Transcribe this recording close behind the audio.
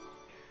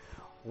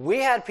We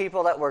had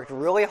people that worked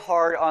really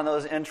hard on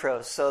those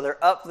intros, so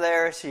they're up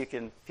there so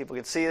people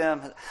can see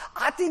them.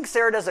 I think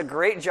Sarah does a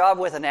great job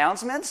with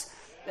announcements.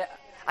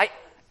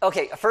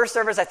 First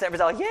service, I thought,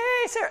 like, yay,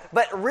 Sarah.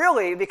 But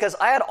really, because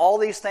I had all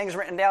these things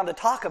written down to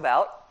talk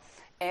about,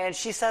 and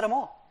she said them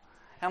all.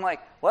 And I'm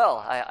like, well,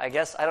 I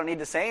guess I don't need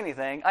to say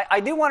anything. I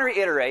do want to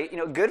reiterate,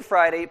 Good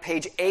Friday,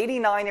 page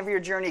 89 of your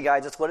journey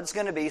guides. That's what it's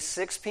going to be,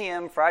 6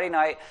 p.m. Friday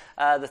night.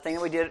 The thing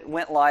that we did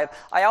went live.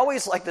 I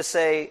always like to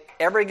say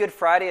every Good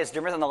Friday is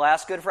different than the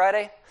last Good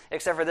Friday,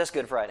 except for this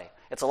Good Friday.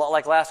 It's a lot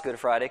like last Good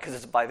Friday because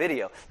it's by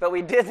video. But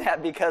we did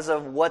that because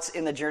of what's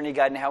in the journey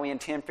guide and how we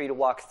intend for you to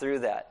walk through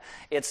that.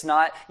 It's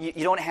not, you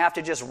don't have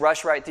to just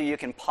rush right through. You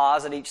can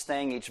pause at each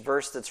thing, each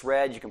verse that's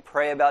read. You can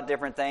pray about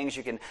different things.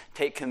 You can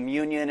take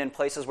communion in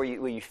places where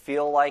you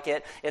feel like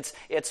it.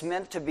 It's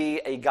meant to be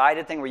a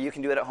guided thing where you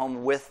can do it at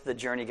home with the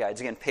journey guides.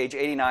 Again, page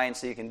 89,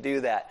 so you can do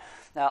that.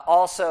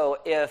 Also,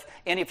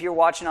 if you're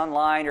watching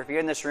online or if you're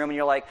in this room and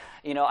you're like,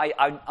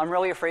 I'm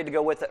really afraid to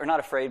go with it, or not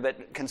afraid,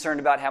 but concerned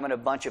about having a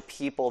bunch of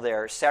people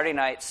there. Saturday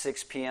night,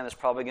 6 p.m. is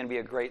probably going to be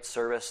a great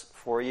service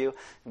for you.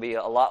 There'll be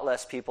a lot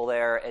less people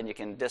there, and you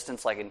can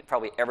distance like in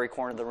probably every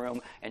corner of the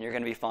room, and you're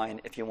going to be fine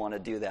if you want to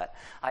do that.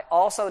 I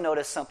also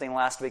noticed something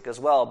last week as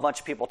well. A bunch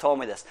of people told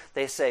me this.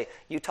 They say,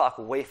 you talk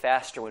way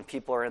faster when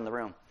people are in the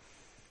room.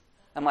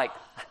 I'm like,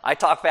 I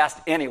talk fast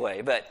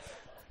anyway, but...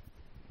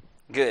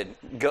 Good.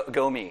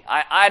 Go me.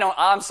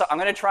 I'm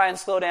going to try and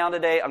slow down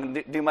today. I'm going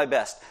to do my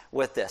best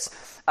with this.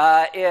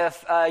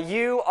 If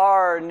you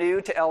are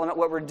new to Element,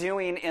 what we're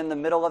doing in the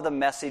middle of the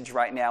message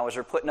right now is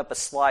we're putting up a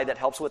slide that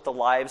helps with the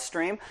live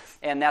stream,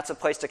 and that's a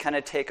place to kind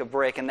of take a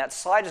break. And that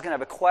slide is going to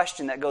have a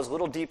question that goes a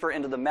little deeper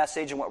into the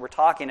message and what we're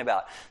talking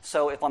about.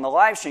 So if on the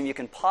live stream, you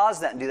can pause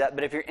that and do that.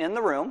 But if you're in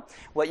the room,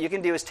 what you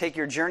can do is take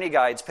your journey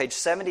guides. Page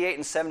 78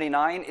 and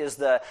 79 is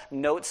the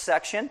notes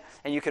section,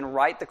 and you can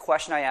write the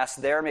question I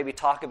asked there, maybe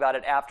talk about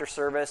it after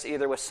service,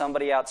 either with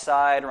somebody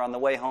outside or on the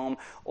way home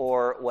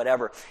or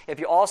whatever. If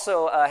you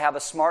also have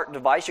a smart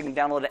device, you can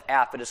download an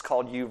app. It is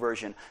called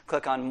YouVersion.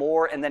 Click on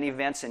More and then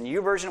Events in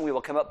YouVersion. We will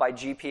come up by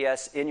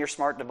GPS in your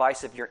smart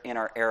device if you're in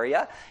our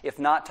area. If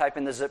not, type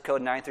in the zip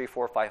code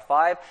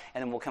 93455,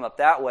 and then we'll come up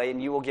that way,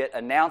 and you will get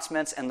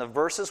announcements and the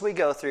verses we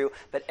go through,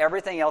 but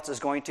everything else is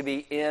going to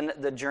be in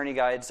the journey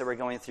guides that we're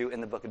going through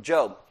in the book of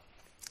Job.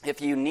 If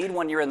you need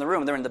one, you're in the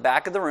room. They're in the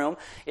back of the room.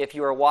 If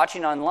you are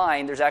watching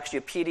online, there's actually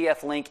a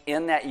PDF link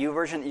in that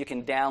YouVersion that you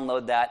can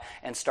download that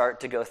and start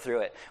to go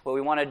through it. What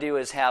we want to do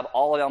is have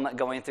all of Element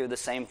going through the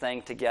same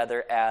thing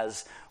together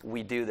as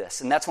we do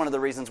this. And that's one of the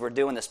reasons we're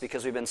doing this,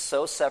 because we've been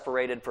so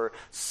separated for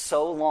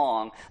so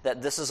long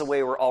that this is a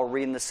way we're all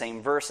reading the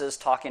same verses,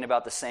 talking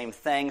about the same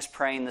things,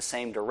 praying the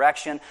same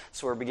direction.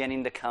 So we're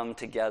beginning to come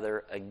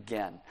together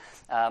again.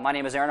 My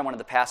name is Aaron. I'm one of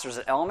the pastors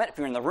at Element. If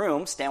you're in the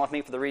room, stand with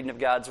me for the reading of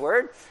God's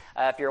Word.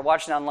 If you're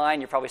watching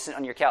online, you're probably sitting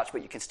on your couch,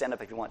 but you can stand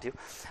up if you want to.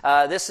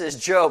 This is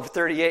Job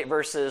 38,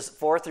 verses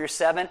 4 through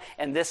 7,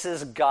 and this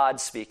is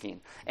God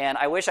speaking. And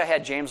I wish I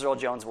had James Earl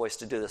Jones' voice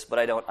to do this, but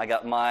I don't. I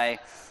got my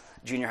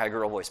junior high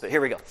girl voice, but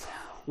here we go.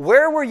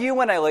 Where were you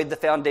when I laid the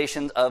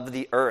foundations of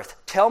the earth?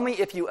 Tell me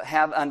if you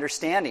have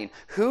understanding.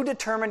 Who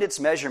determined its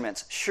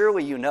measurements?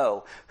 Surely you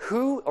know.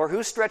 Who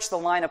stretched the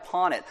line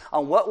upon it?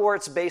 On what were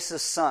its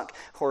bases sunk?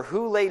 Or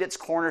who laid its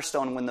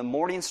cornerstone when the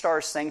morning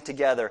stars sang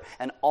together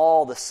and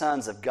all the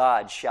sons of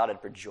God shouted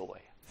for joy?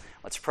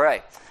 Let's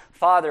pray.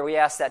 Father, we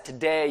ask that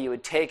today you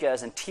would take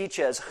us and teach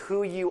us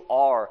who you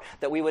are,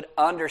 that we would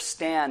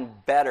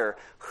understand better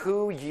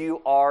who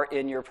you are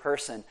in your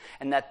person,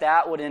 and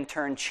that would in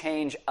turn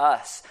change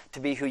us to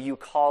be who you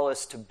call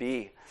us to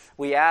be.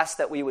 We ask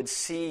that we would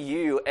see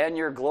you and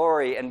your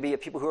glory and be a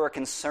people who are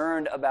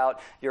concerned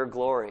about your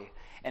glory.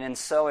 And in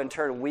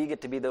turn, we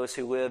get to be those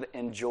who live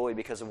in joy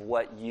because of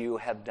what you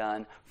have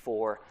done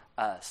for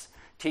us.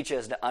 Teach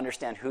us to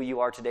understand who you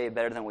are today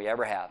better than we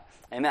ever have.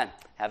 Amen.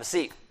 Have a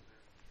seat.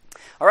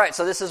 All right,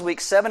 so this is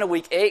week 7 of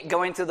week 8,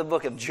 going through the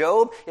book of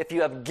Job. If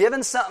you have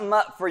given something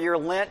up for your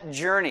Lent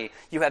journey,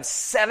 you have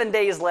 7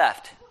 days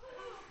left.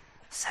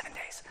 7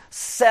 days.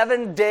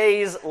 7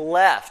 days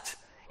left.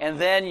 And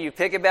then you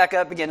pick it back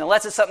up again.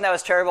 Unless it's something that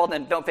was terrible,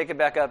 then don't pick it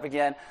back up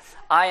again.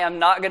 I am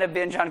not going to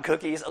binge on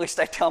cookies. At least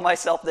I tell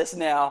myself this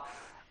now.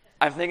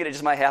 I'm thinking it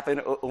just might happen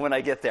when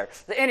I get there.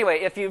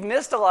 Anyway, if you've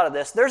missed a lot of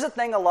this, there's a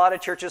thing a lot of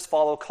churches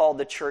follow called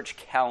the church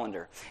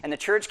calendar. And the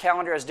church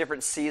calendar has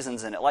different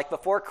seasons in it. Like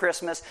before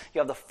Christmas, you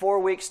have the 4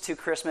 weeks to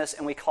Christmas,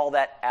 and we call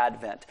that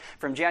Advent.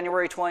 From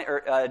December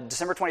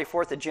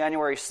 24th to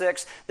January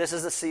 6th, this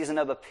is the season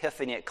of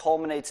Epiphany. It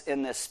culminates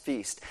in this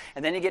feast.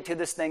 And then you get to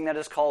this thing that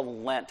is called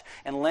Lent.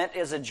 And Lent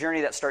is a journey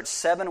that starts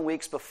 7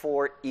 weeks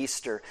before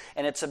Easter.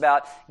 And it's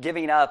about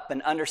giving up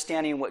and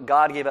understanding what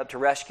God gave up to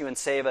rescue and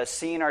save us,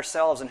 seeing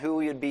ourselves and who who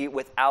he would be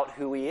without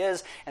who he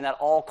is, and that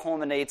all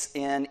culminates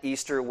in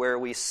Easter where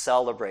we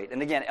celebrate.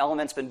 And again,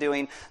 Element's been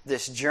doing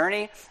this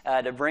journey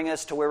to bring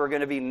us to where we're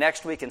going to be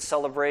next week in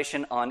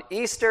celebration on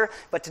Easter,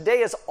 but today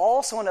is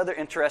also another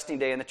interesting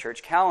day in the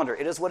church calendar.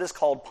 It is what is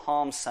called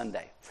Palm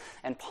Sunday.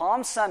 And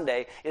Palm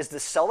Sunday is the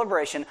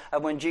celebration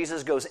of when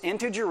Jesus goes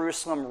into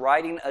Jerusalem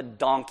riding a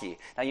donkey.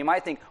 Now you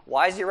might think,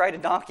 why does he ride a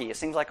donkey? It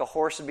seems like a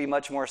horse would be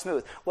much more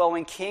smooth. Well,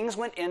 when kings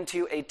went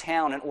into a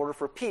town in order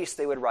for peace,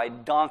 they would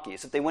ride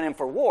donkeys. If they went in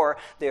for war,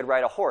 they would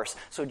ride a horse.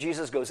 So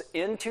Jesus goes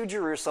into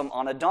Jerusalem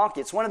on a donkey.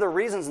 It's one of the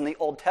reasons in the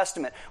Old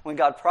Testament when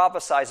God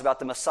prophesies about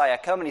the Messiah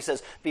coming, he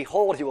says,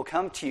 behold, he will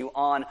come to you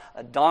on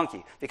a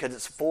donkey, because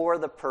it's for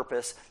the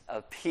purpose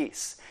of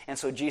peace. And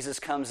so Jesus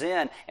comes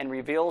in and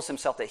reveals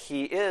himself that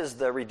he is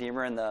the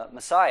Redeemer and the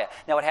Messiah.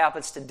 Now what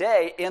happens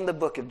today in the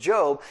book of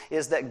Job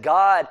is that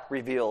God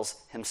reveals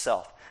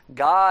himself.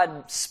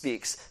 God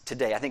speaks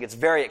today. I think it's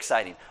very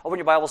exciting. Open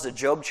your Bibles to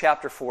Job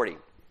chapter 40.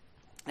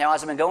 Now,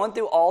 as I've been going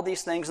through all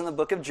these things in the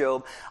book of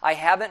Job, I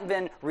haven't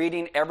been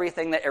reading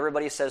everything that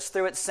everybody says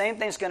through it. Same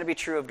thing's going to be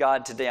true of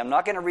God today. I'm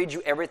not going to read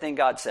you everything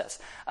God says.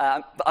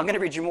 I'm going to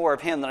read you more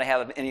of him than I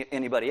have of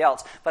anybody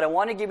else. But I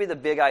want to give you the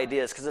big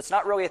ideas, because it's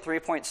not really a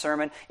three-point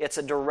sermon. It's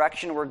a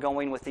direction we're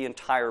going with the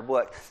entire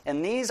book.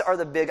 And these are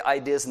the big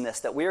ideas in this,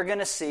 that we are going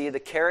to see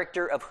the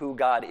character of who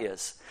God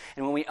is.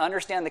 And when we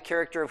understand the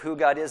character of who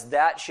God is,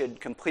 that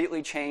should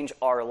completely change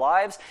our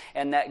lives.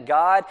 And that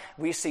God,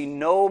 we see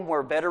no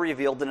more better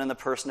revealed than in the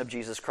person of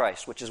Jesus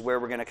Christ, which is where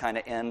we're going to kind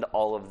of end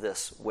all of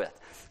this with.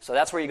 So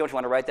that's where you're going to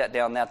want to write that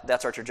down.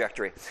 That's our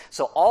trajectory.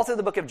 So all through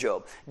the book of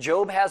Job,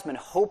 Job has been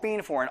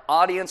hoping for an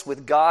audience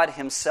with God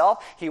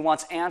himself. He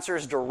wants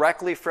answers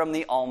directly from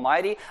the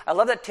Almighty. I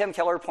love that Tim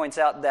Keller points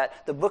out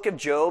that the book of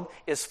Job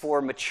is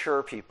for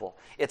mature people.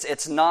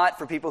 It's not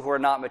for people who are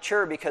not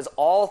mature, because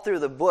all through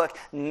the book,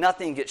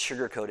 nothing gets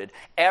sugar-coated.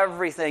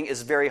 Everything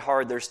is very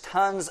hard. There's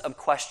tons of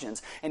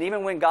questions. And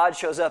even when God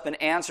shows up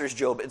and answers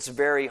Job, it's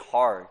very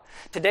hard.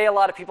 Today, a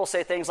lot of people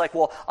say things like,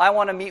 well, I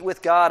want to meet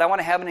with God. I want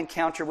to have an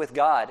encounter with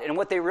God. And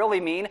what they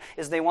really mean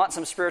is they want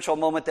some spiritual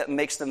moment that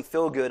makes them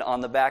feel good on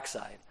the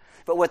backside.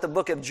 But what the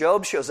book of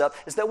Job shows up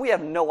is that we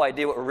have no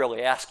idea what we're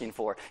really asking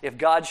for if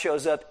God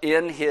shows up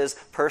in his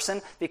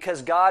person,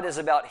 because God is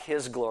about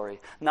his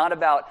glory, not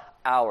about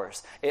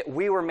ours.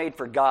 We were made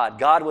for God.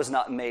 God was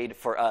not made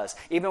for us.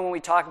 Even when we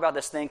talk about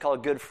this thing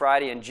called Good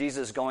Friday and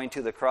Jesus going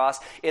to the cross,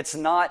 it's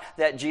not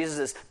that Jesus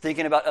is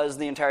thinking about us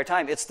the entire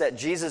time. It's that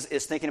Jesus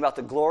is thinking about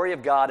the glory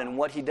of God and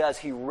what he does.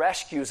 He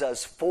rescues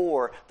us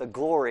for the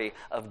glory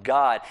of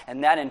God.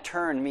 And that in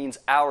turn means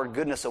our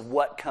goodness of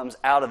what comes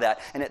out of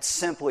that. And it's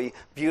simply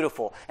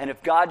beautiful. And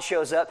if God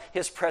shows up,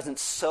 his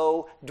presence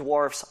so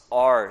dwarfs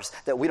ours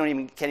that we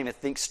can't even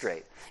think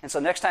straight. And so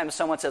next time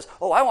someone says,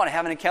 oh, I want to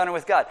have an encounter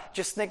with God,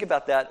 just think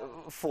about that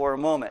for a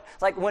moment.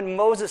 Like when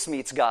Moses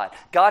meets God,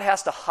 God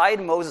has to hide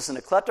Moses in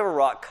a cleft of a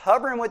rock,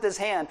 cover him with his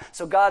hand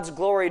so God's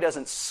glory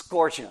doesn't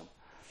scorch him.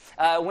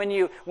 When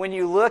you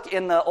look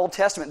in the Old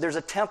Testament, there's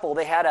a temple.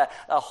 They had a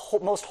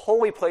most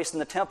holy place in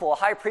the temple. A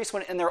high priest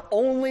went in there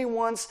only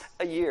once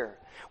a year.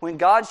 When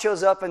God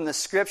shows up in the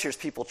scriptures,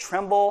 people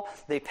tremble,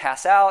 they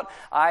pass out.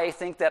 I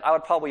think that I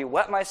would probably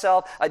wet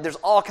myself. There's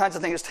all kinds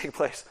of things that take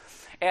place.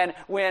 And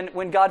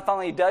when God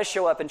finally does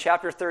show up in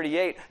chapter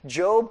 38,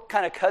 Job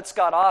kind of cuts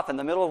God off in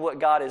the middle of what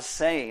God is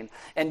saying.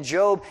 And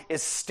Job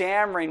is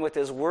stammering with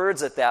his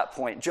words at that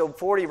point. Job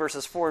 40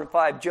 verses 4 and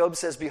 5, Job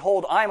says,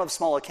 behold, I am of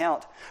small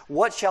account.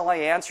 What shall I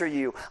answer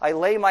you? I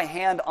lay my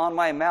hand on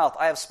my mouth.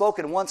 I have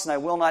spoken once and I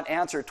will not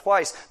answer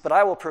twice, but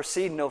I will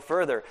proceed no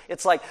further.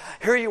 It's like,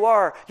 here you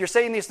are, you're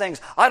saying these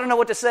things. I don't know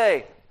what to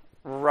say.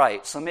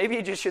 Right, so maybe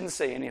you just shouldn't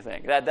say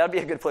anything. That'd be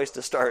a good place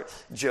to start,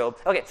 Job.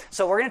 Okay,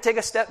 so we're going to take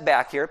a step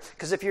back here,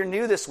 because if you're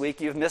new this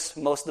week, you've missed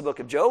most of the book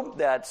of Job.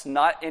 That's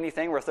not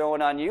anything we're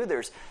throwing on you.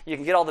 You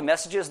can get all the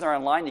messages, they're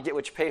online, you get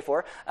what you pay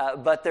for.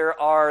 But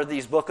there are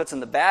these booklets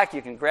in the back.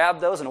 You can grab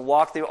those and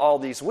walk through all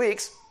these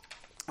weeks.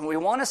 And we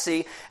want to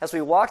see, as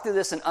we walk through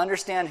this and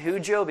understand who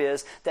Job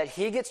is, that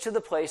he gets to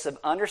the place of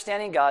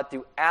understanding God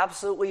through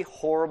absolutely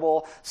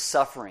horrible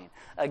suffering.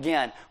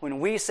 Again, when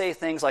we say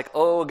things like,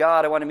 oh,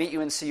 God, I want to meet you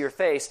and see your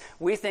face,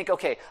 we think,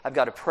 okay, I've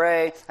got to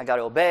pray, I've got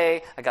to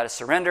obey, I've got to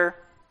surrender.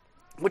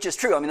 Which is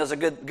true. I mean, those are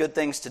good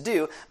things to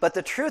do. But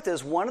the truth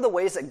is, one of the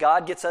ways that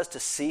God gets us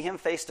to see him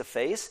face to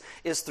face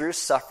is through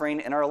suffering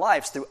in our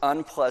lives, through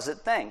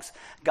unpleasant things.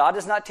 God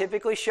does not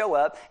typically show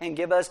up and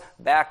give us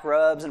back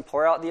rubs and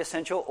pour out the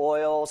essential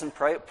oils and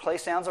play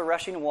sounds of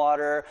rushing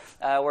water,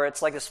 where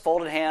it's like this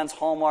folded hands,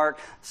 Hallmark,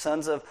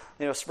 sons of,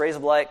 sprays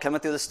of light coming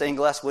through the stained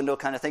glass window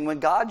kind of thing. When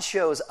God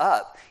shows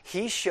up,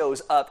 he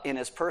shows up in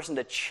his person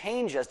to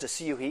change us to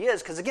see who he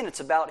is, because again,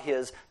 it's about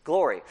his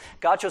glory.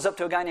 God shows up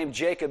to a guy named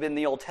Jacob in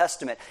the Old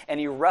Testament, Testament, and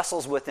he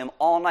wrestles with him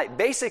all night,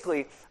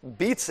 basically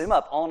beats him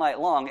up all night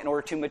long in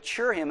order to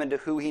mature him into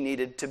who he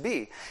needed to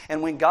be.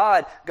 And when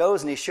God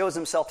goes and he shows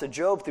himself to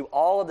Job through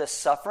all of this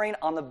suffering,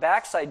 on the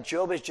backside,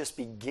 Job is just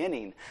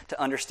beginning to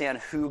understand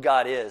who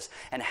God is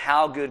and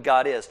how good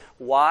God is.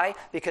 Why?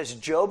 Because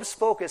Job's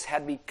focus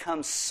had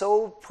become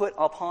so put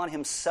upon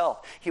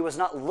himself. He was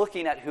not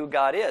looking at who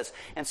God is.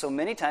 And so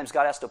many times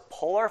God has to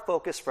pull our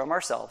focus from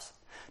ourselves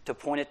to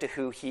point it to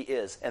who he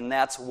is, and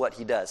that's what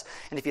he does.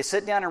 And if you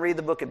sit down and read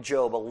the book of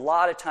Job, a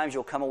lot of times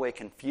you'll come away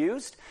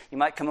confused. You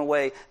might come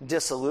away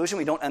disillusioned.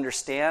 We don't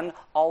understand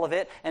all of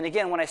it. And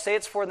again, when I say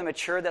it's for the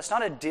mature, that's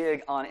not a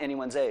dig on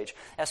anyone's age.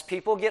 As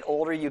people get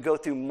older, you go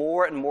through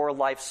more and more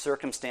life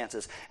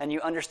circumstances, and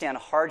you understand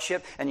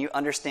hardship, and you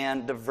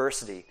understand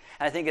diversity.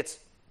 And I think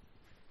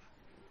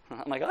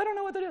I'm like, I don't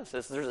know what that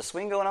is. There's a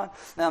swing going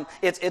on.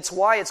 It's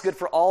why it's good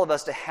for all of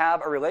us to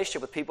have a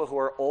relationship with people who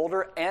are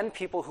older and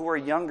people who are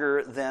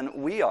younger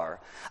than we are.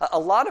 A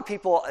lot of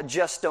people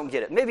just don't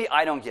get it. Maybe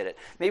I don't get it.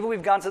 Maybe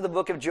we've gone to the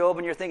book of Job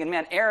and you're thinking,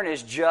 man, Aaron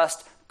is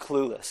just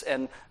clueless.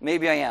 And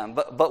maybe I am,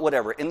 but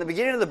whatever. In the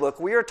beginning of the book,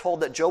 we are told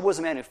that Job was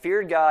a man who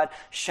feared God,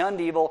 shunned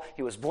evil,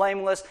 he was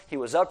blameless, he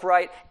was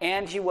upright,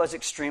 and he was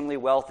extremely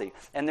wealthy.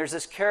 And there's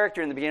this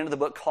character in the beginning of the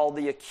book called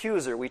the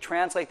accuser. We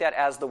translate that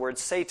as the word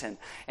Satan.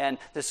 And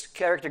this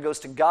character goes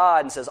to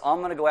God and says, I'm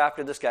going to go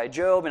after this guy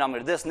Job, and I'm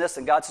going to do this and this.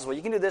 And God says, well,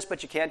 you can do this,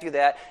 but you can't do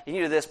that. You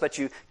can do this, but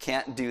you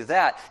can't do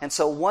that. And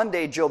so one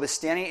day, Job is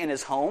standing in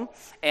his home,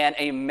 and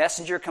a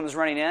messenger comes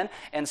running in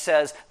and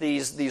says,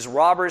 these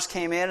robbers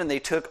came in, and they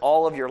took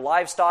all of your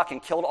livestock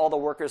and killed all the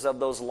workers of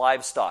those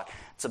livestock.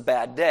 It's a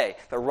bad day.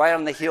 But right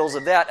on the heels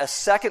of that, a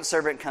second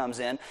servant comes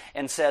in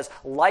and says,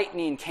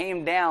 lightning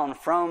came down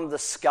from the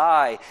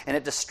sky and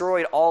it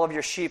destroyed all of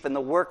your sheep and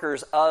the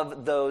workers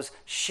of those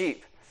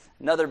sheep.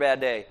 Another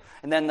bad day.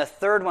 And then the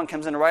third one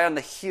comes in right on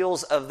the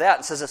heels of that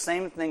and says the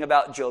same thing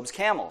about Job's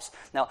camels.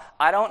 Now,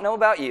 I don't know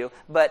about you,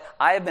 but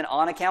I have been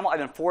on a camel. I've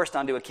been forced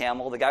onto a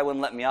camel. The guy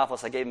wouldn't let me off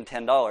unless I gave him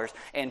 $10.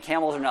 And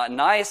camels are not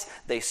nice.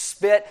 They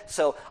spit.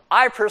 So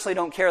I personally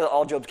don't care that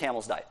all Job's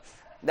camels died.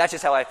 That's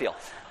just how I feel.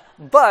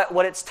 But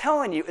what it's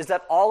telling you is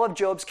that all of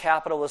Job's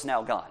capital is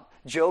now gone.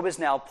 Job is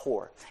now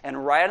poor.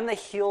 And right on the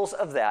heels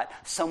of that,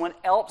 someone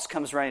else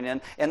comes running in,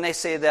 and they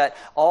say that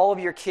all of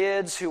your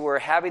kids who were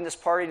having this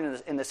party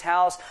in this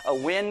house, a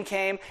wind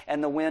came,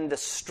 and the wind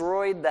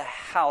destroyed the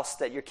house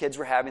that your kids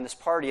were having this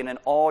party in, and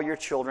all your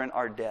children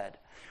are dead.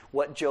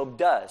 What Job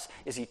does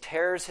is he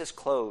tears his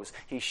clothes,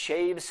 he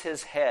shaves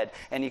his head,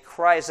 and he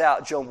cries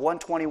out, Job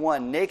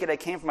 121, naked I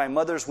came from my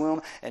mother's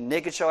womb, and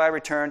naked shall I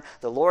return.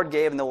 The Lord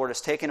gave, and the Lord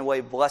has taken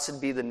away. Blessed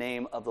be the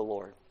name of the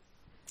Lord.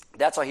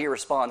 That's how he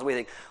responds. We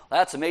think,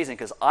 well, that's amazing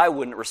because I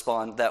wouldn't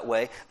respond that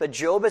way. But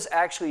Job is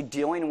actually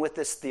dealing with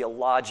this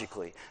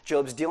theologically.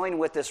 Job's dealing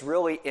with this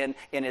really in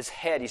his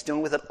head. He's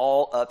dealing with it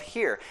all up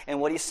here.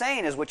 And what he's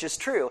saying is, which is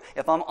true,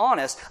 if I'm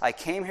honest, I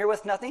came here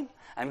with nothing.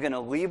 I'm going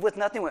to leave with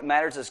nothing. What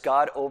matters is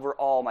God over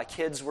all. My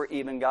kids were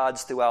even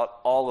gods throughout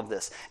all of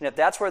this. And if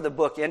that's where the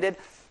book ended,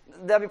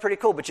 that'd be pretty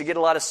cool, but you get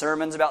a lot of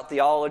sermons about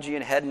theology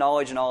and head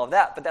knowledge and all of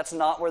that, but that's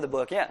not where the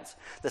book ends.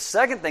 The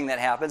second thing that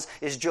happens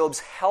is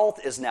Job's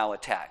health is now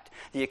attacked.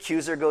 The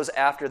accuser goes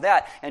after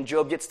that, and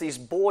Job gets these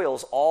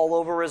boils all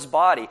over his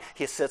body.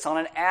 He sits on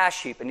an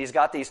ash heap, and he's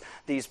got these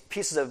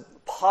pieces of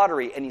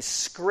pottery, and he's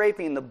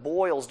scraping the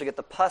boils to get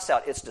the pus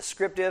out. It's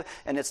descriptive,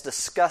 and it's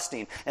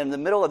disgusting. And in the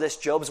middle of this,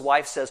 Job's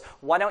wife says,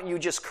 why don't you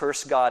just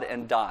curse God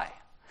and die?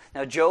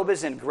 Now, Job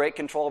is in great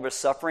control of his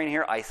suffering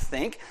here, I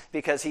think,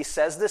 because he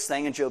says this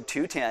thing in Job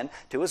 2:10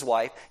 to his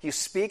wife, you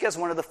speak as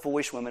one of the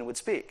foolish women would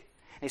speak.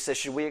 He says,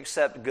 should we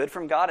accept good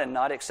from God and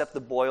not accept the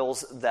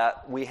boils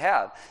that we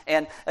have?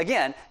 And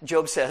again,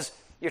 Job says,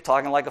 you're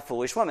talking like a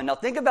foolish woman. Now,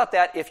 think about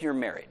that if you're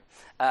married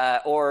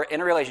or in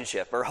a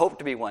relationship or hope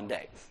to be one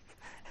day.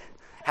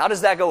 How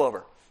does that go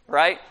over,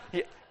 right?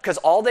 Because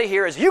all they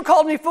hear is, you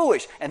called me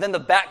foolish. And then the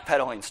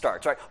backpedaling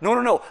starts, right?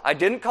 No, I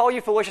didn't call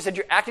you foolish. I said,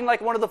 you're acting like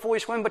one of the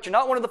foolish women, but you're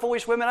not one of the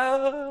foolish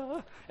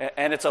women.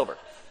 And it's over,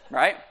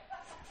 right?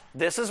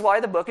 This is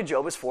why the book of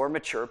Job is for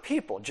mature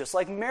people, just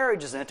like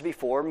marriage is meant to be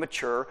for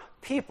mature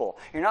people.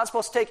 You're not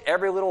supposed to take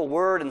every little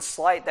word and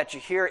slight that you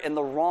hear in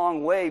the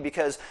wrong way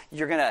because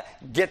you're going to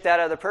get that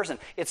other person.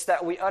 It's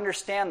that we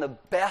understand the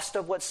best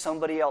of what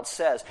somebody else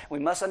says. We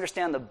must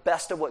understand the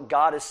best of what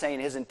God is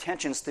saying, his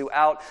intentions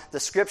throughout the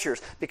scriptures,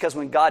 because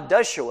when God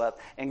does show up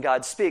and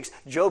God speaks,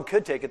 Job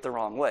could take it the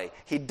wrong way.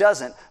 He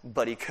doesn't,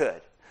 but he could.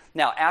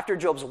 Now, after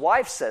Job's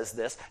wife says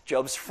this,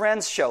 Job's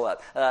friends show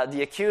up.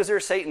 The accuser,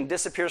 Satan,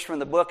 disappears from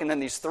the book, and then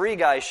these three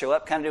guys show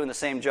up, kind of doing the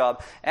same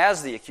job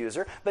as the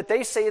accuser, but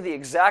they say the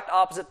exact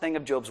opposite thing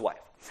of Job's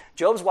wife.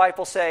 Job's wife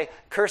will say,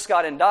 curse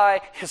God and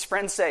die. His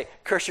friends say,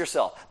 curse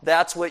yourself.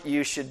 That's what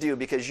you should do,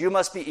 because you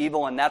must be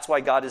evil, and that's why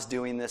God is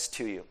doing this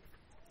to you.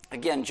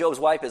 Again, Job's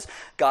wife is,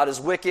 God is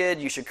wicked,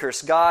 you should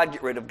curse God,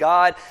 get rid of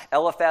God.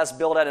 Eliphaz,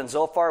 Bildad, and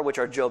Zophar, which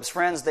are Job's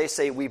friends, they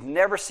say, we've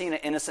never seen an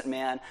innocent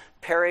man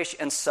perish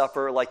and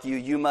suffer like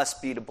you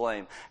must be to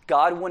blame.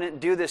 God wouldn't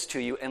do this to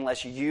you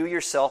unless you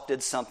yourself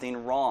did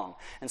something wrong.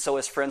 And so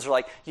his friends are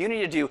like, you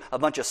need to do a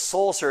bunch of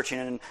soul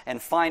searching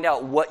and find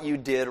out what you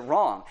did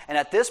wrong. And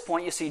at this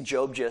point, you see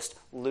Job just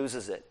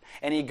loses it.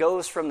 And he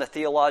goes from the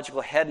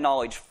theological head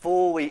knowledge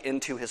fully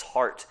into his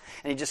heart.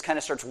 And he just kind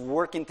of starts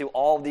working through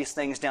all of these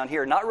things down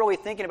here, not really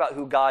thinking about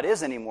who God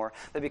is anymore,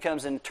 but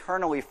becomes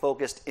internally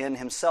focused in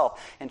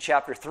himself. In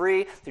chapter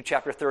 3 through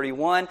chapter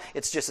 31,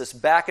 it's just this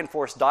back and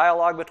forth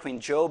dialogue between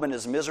Job and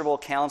his miserable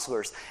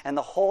counselors. And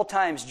the whole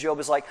time, Job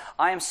is like,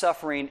 I am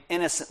suffering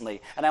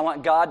innocently, and I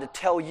want God to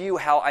tell you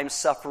how I'm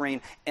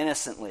suffering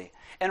innocently.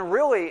 And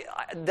really,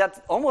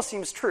 that almost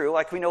seems true,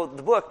 like we know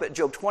the book, but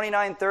Job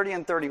 29, 30,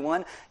 and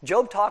 31,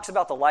 Job talks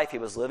about the life he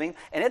was living,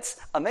 and it's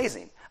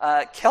amazing.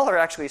 Keller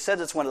actually says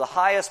it's one of the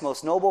highest,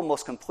 most noble,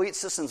 most complete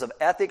systems of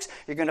ethics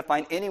you're going to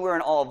find anywhere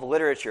in all of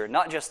literature,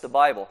 not just the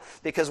Bible.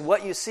 Because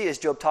what you see is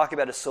Job talking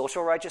about his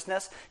social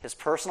righteousness, his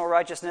personal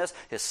righteousness,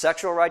 his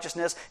sexual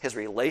righteousness, his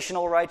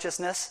relational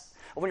righteousness.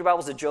 Open your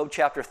Bibles to Job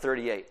chapter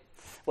 38.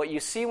 What you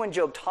see when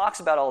Job talks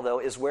about all, though,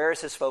 is where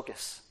is his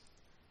focus?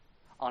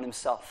 On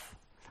himself.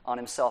 On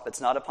himself.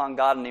 It's not upon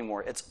God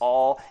anymore. It's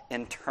all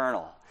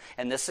internal.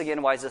 And this,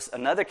 again, why is this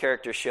another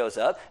character shows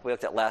up, we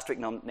looked at last week,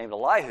 named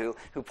Elihu,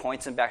 who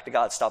points him back to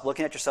God. Stop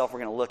looking at yourself.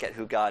 We're going to look at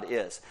who God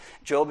is.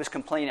 Job is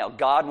complaining now,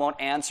 God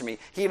won't answer me.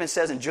 He even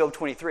says in Job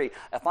 23,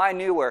 if I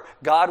knew where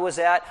God was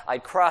at,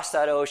 I'd cross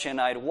that ocean,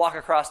 I'd walk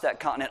across that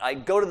continent,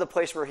 I'd go to the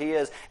place where he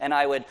is, and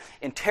I would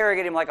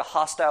interrogate him like a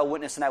hostile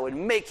witness, and I would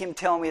make him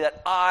tell me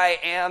that I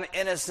am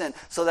innocent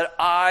so that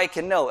I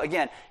can know.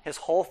 Again, his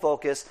whole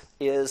focus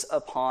is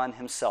upon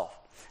himself.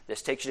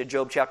 This takes you to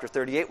Job chapter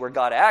 38, where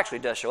God actually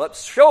does show up.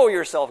 Show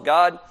yourself,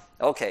 God.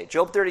 Okay,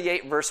 Job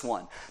 38, verse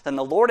 1. Then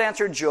the Lord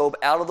answered Job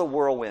out of the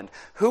whirlwind.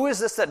 Who is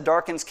this that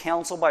darkens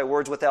counsel by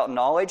words without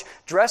knowledge?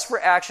 Dress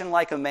for action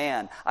like a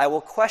man. I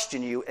will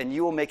question you, and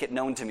you will make it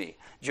known to me.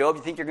 Job,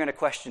 you think you're going to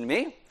question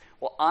me?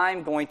 Well,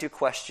 I'm going to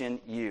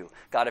question you.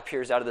 God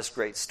appears out of this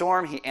great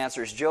storm. He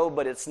answers Job,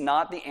 but it's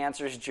not the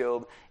answers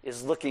Job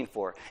is looking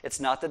for.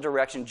 It's not the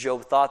direction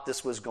Job thought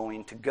this was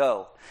going to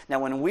go. Now,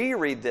 when we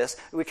read this,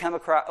 we come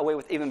away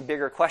with even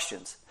bigger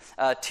questions.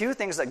 Two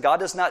things that God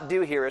does not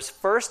do here is,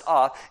 first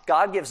off,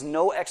 God gives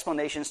no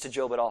explanations to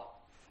Job at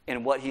all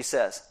in what he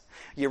says.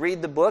 You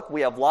read the book,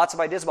 we have lots of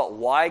ideas about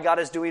why God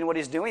is doing what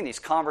he's doing, these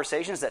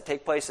conversations that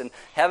take place in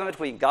heaven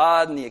between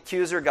God and the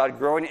accuser, God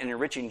growing and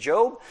enriching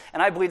Job.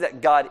 And I believe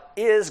that God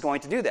is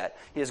going to do that.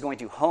 He is going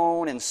to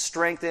hone and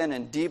strengthen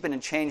and deepen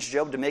and change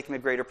Job to make him a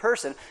greater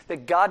person.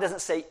 But God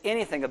doesn't say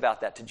anything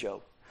about that to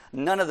Job.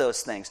 None of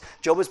those things.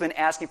 Job has been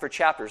asking for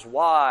chapters,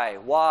 why,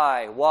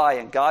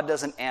 and God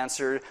doesn't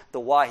answer the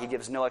why. He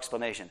gives no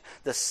explanation.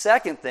 The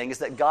second thing is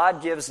that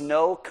God gives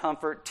no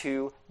comfort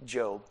to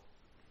Job.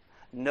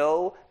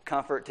 No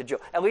comfort to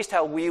Job. At least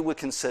how we would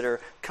consider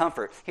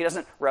comfort. He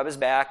doesn't rub his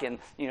back and,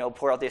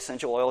 pour out the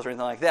essential oils or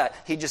anything like that.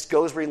 He just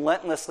goes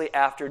relentlessly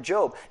after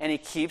Job, and he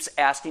keeps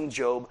asking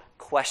Job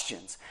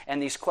questions.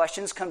 And these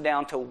questions come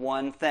down to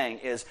one thing,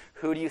 is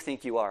who do you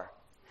think you are?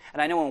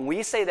 And I know when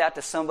we say that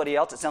to somebody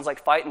else, it sounds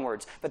like fighting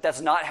words, but that's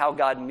not how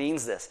God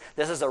means this.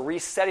 This is a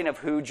resetting of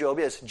who Job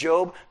is.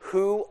 Job,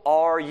 who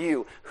are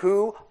you?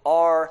 Who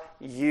are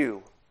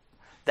you?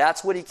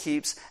 That's what he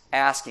keeps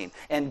asking,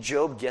 and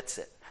Job gets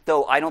it.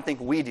 Though I don't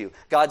think we do.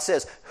 God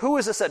says, who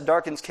is this that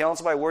darkens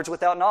counsel by words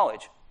without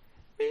knowledge?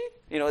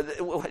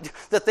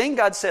 The thing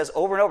God says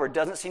over and over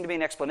doesn't seem to be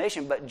an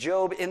explanation, but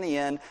Job, in the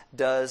end,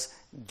 does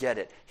get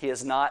it. He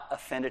is not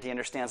offended. He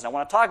understands. And I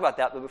want to talk about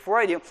that, but before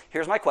I do,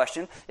 here's my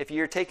question. If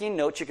you're taking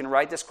notes, you can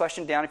write this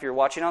question down. If you're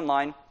watching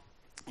online,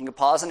 you can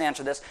pause and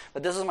answer this,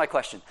 but this is my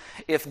question.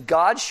 If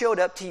God showed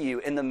up to you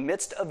in the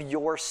midst of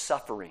your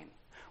suffering,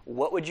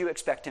 what would you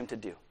expect him to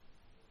do?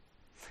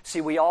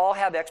 See, we all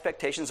have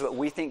expectations of what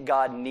we think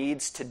God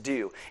needs to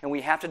do. And we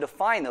have to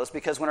define those,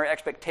 because when our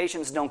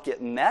expectations don't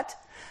get met,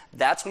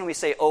 that's when we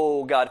say,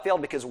 oh, God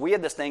failed because we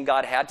had this thing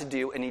God had to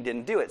do and he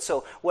didn't do it.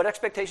 So what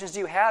expectations do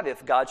you have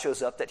if God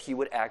shows up that he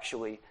would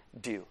actually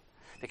do?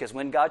 Because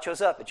when God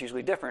shows up, it's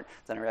usually different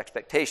than our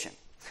expectation.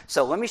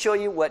 So let me show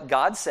you what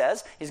God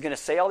says. He's going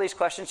to say all these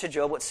questions to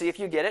Job. Let's see if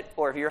you get it,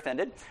 or if you're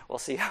offended. We'll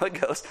see how it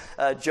goes.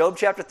 Job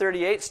chapter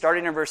 38,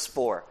 starting in verse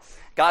 4.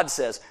 God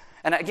says,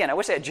 and again, I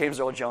wish I had James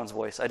Earl Jones'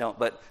 voice. I don't,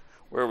 but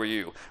where were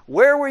you?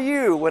 Where were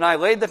you when I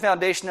laid the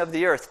foundation of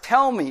the earth?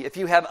 Tell me if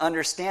you have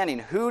understanding.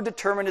 Who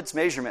determined its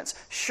measurements?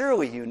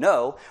 Surely you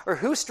know. Or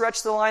who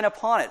stretched the line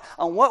upon it?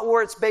 On what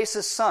were its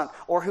bases sunk?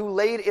 Or who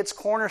laid its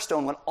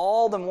cornerstone when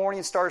all the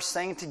morning stars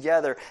sang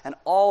together and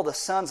all the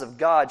sons of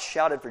God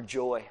shouted for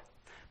joy?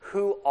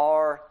 Who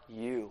are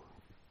you?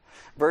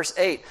 Verse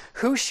 8,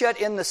 who shut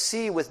in the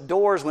sea with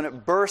doors when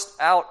it burst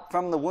out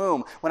from the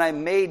womb? When I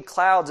made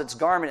clouds its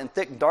garment and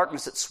thick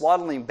darkness its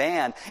swaddling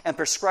band, and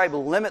prescribed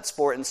limits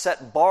for it and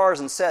set bars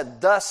and said,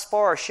 thus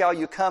far shall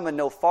you come and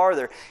no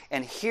farther,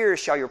 and here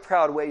shall your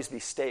proud ways be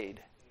stayed.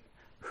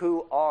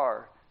 Who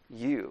are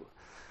you?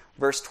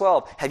 Verse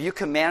 12, have you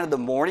commanded the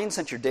morning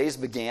since your days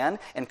began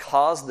and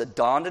caused the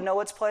dawn to know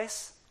its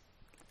place?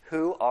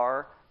 Who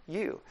are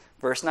you?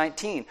 Verse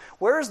 19,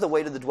 where is the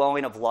way to the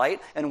dwelling of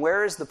light, and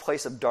where is the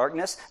place of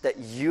darkness, that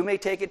you may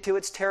take it to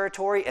its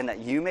territory, and that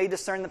you may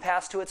discern the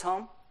paths to its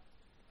home?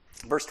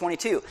 Verse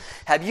 22,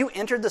 have you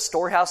entered the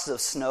storehouses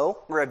of snow,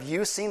 or have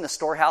you seen the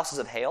storehouses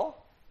of hail?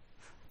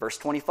 Verse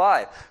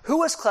 25,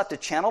 who has cleft a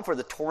channel for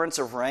the torrents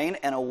of rain,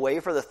 and a way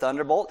for the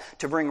thunderbolt,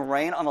 to bring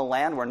rain on a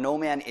land where no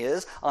man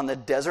is, on the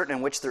desert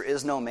in which there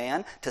is no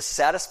man, to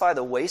satisfy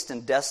the waste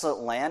and desolate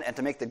land, and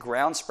to make the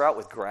ground sprout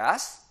with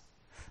grass?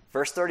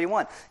 Verse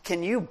 31,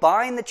 can you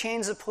bind the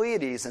chains of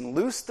Pleiades and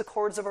loose the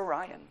cords of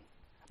Orion?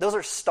 Those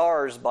are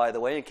stars, by the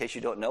way, in case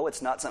you don't know.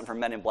 It's not something from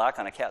Men in Black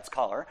on a cat's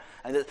collar.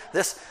 And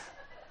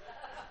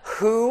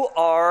who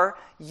are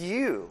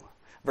you?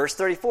 Verse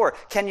 34,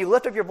 can you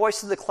lift up your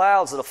voice to the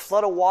clouds, that a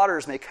flood of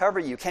waters may cover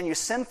you? Can you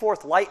send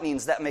forth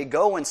lightnings that may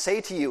go and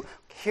say to you,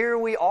 here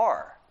we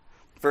are?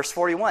 Verse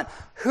 41,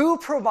 who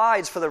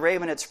provides for the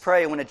raven its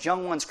prey when its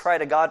young ones cry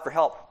to God for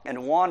help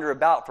and wander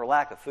about for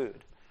lack of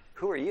food?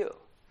 Who are you?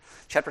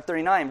 Chapter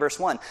 39, verse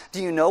 1.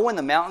 Do you know when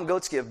the mountain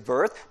goats give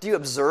birth? Do you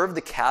observe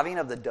the calving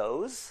of the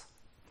does?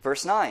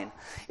 Verse 9.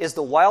 Is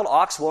the wild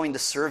ox willing to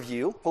serve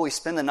you? Will he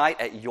spend the night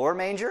at your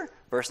manger?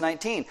 Verse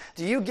 19.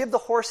 Do you give the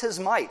horse his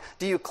might?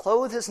 Do you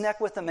clothe his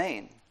neck with the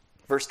mane?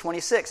 Verse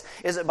 26.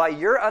 Is it by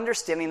your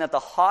understanding that the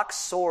hawk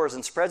soars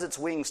and spreads its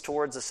wings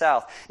towards the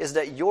south? Is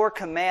it at your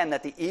command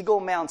that the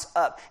eagle mounts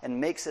up and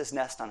makes his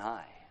nest on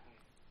high?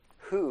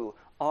 Who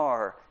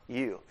are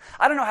you?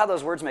 I don't know how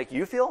those words make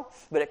you feel,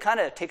 but it kind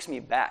of takes me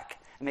back.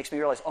 It makes me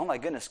realize, oh my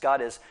goodness,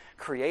 God is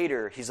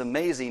creator. He's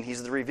amazing.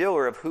 He's the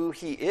revealer of who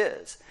he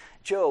is.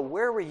 Job,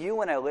 where were you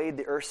when I laid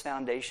the earth's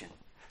foundation?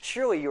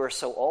 Surely you are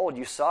so old.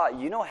 You saw it.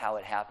 You know how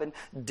it happened,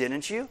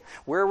 didn't you?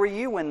 Where were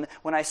you when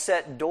I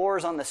set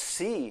doors on the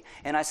sea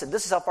and I said,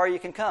 this is how far you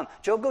can come?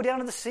 Job, go down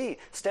to the sea.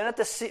 Stand at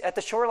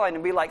the shoreline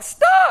and be like,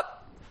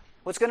 stop!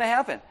 What's going to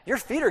happen? Your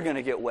feet are going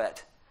to get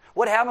wet.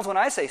 What happens when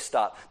I say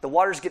stop? The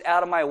waters get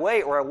out of my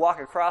way or I walk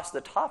across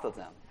the top of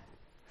them.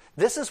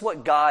 This is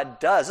what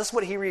God does. This is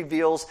what he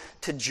reveals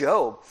to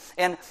Job.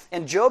 And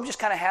Job just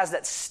kind of has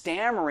that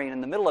stammering in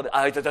the middle of it.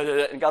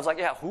 And God's like,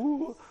 yeah,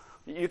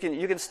 you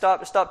can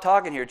stop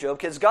talking here, Job.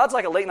 Because God's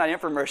like a late night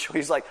infomercial.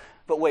 He's like,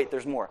 but wait,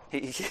 there's more.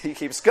 He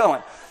keeps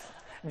going.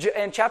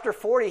 In chapter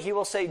 40, he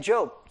will say,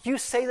 Job, you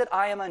say that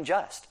I am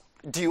unjust.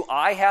 Do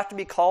I have to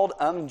be called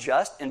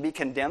unjust and be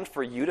condemned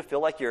for you to feel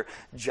like you're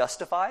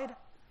justified?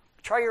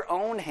 Try your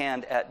own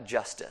hand at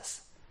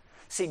justice.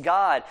 See,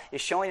 God is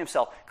showing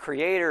himself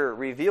creator,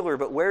 revealer,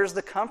 but where's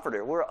the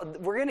comforter?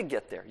 We're going to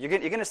get there. You're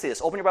going to see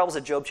this. Open your Bibles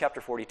at Job chapter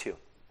 42.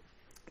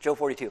 Job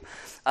 42.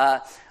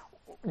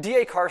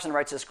 D.A. Carson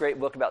writes this great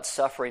book about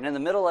suffering. In the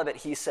middle of it,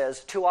 he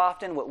says, too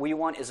often what we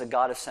want is a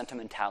God of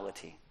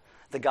sentimentality.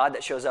 The God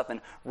that shows up and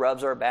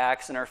rubs our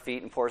backs and our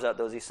feet and pours out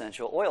those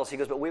essential oils. He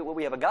goes, but what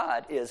we have a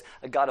God is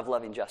a God of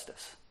loving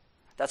justice.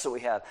 That's what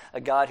we have.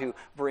 A God who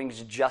brings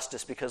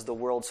justice because the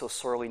world so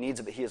sorely needs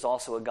it, but he is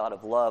also a God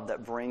of love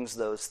that brings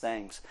those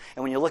things.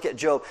 And when you look at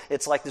Job,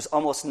 it's like there's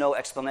almost no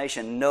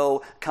explanation,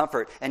 no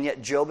comfort, and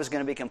yet Job is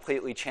going to be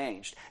completely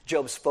changed.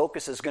 Job's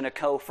focus is going to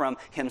go from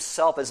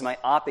himself as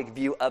myopic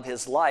view of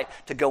his life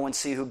to go and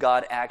see who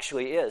God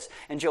actually is.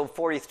 In Job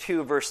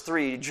 42, verse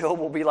 3, Job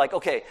will be like,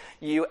 okay,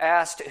 you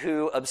asked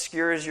who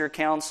obscures your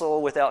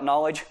counsel without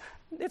knowledge.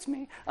 It's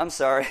me. I'm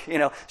sorry.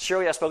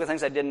 Surely I spoke of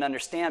things I didn't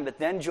understand. But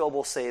then Job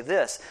will say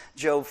this,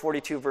 Job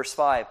 42, verse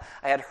 5,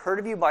 I had heard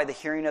of you by the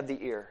hearing of the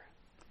ear,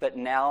 but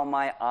now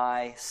my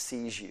eye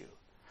sees you.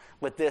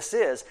 What this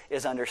is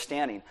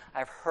understanding.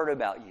 I've heard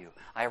about you.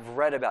 I've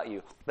read about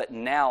you. But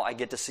now I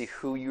get to see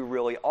who you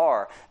really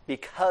are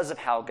because of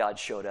how God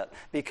showed up,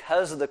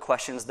 because of the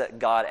questions that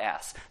God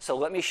asked. So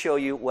let me show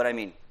you what I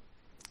mean.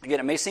 Again,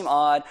 it may seem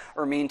odd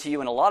or mean to you,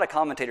 and a lot of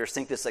commentators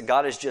think this, that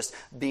God is just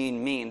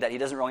being mean, that he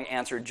doesn't really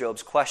answer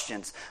Job's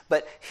questions.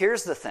 But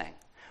here's the thing.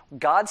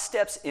 God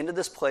steps into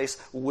this place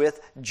with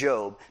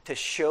Job to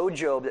show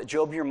Job that,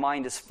 Job, your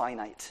mind is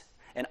finite,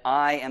 and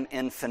I am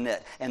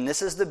infinite. And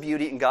this is the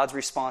beauty in God's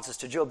responses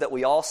to Job that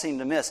we all seem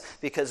to miss,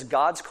 because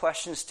God's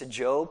questions to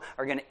Job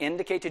are going to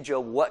indicate to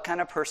Job what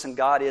kind of person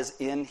God is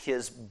in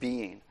his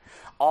being.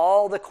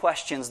 All the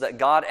questions that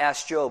God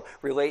asked Job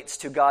relates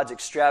to God's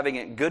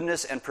extravagant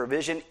goodness and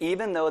provision,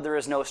 even though there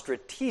is no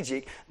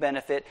strategic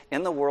benefit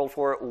in the world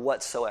for it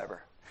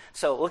whatsoever.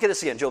 So look at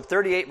this again. Job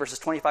 38, verses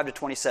 25 to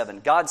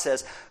 27. God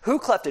says, who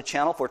cleft a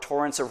channel for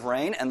torrents of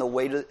rain and the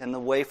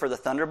way for the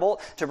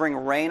thunderbolt to bring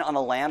rain on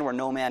a land where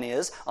no man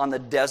is, on the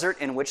desert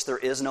in which there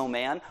is no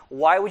man?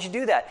 Why would you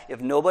do that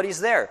if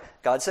nobody's there?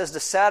 God says to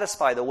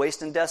satisfy the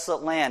waste and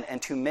desolate land and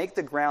to make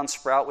the ground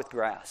sprout with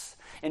grass.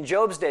 In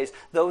Job's days,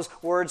 those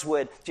words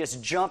would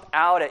just jump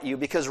out at you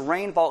because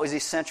rainfall is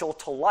essential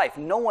to life.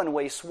 No one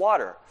wastes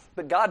water,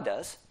 but God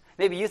does.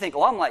 Maybe you think,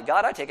 well, I'm like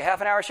God, I take a half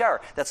an hour shower.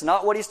 That's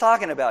not what he's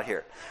talking about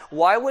here.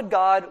 Why would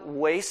God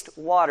waste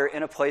water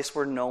in a place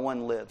where no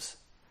one lives?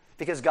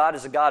 Because God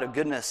is a God of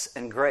goodness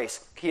and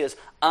grace. He is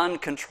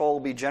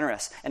uncontrollably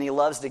generous, and he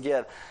loves to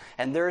give.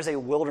 And there is a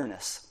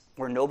wilderness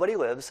where nobody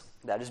lives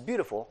that is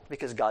beautiful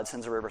because God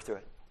sends a river through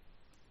it.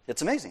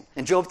 It's amazing.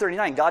 In Job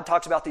 39, God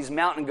talks about these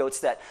mountain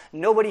goats that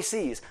nobody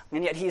sees,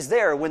 and yet he's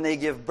there when they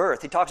give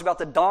birth. He talks about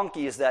the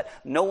donkeys that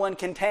no one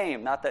can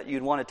tame. Not that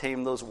you'd want to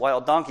tame those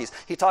wild donkeys.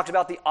 He talks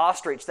about the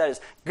ostrich that is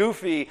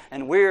goofy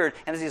and weird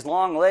and has these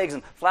long legs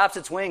and flaps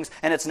its wings,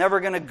 and it's never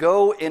going to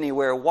go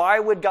anywhere. Why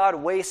would God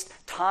waste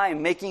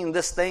time making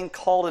this thing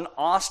called an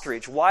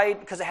ostrich? Why?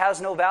 Because it has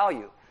no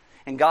value.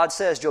 And God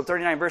says, Job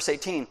 39, verse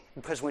 18,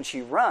 because when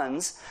she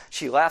runs,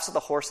 she laughs at the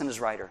horse and his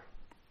rider.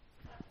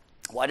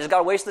 Why does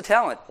God waste the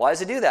talent? Why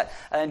does he do that?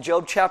 In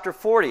Job chapter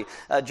 40,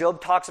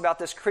 Job talks about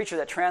this creature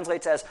that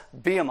translates as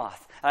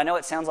Behemoth. And I know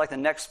it sounds like the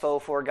next foe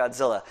for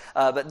Godzilla,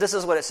 but this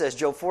is what it says,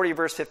 Job 40,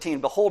 verse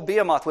 15. Behold,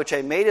 Behemoth, which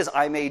I made as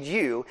I made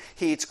you,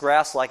 he eats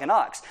grass like an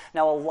ox.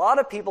 Now, a lot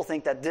of people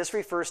think that this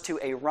refers to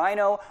a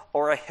rhino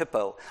or a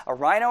hippo. A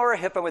rhino or a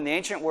hippo in the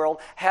ancient world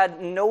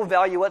had no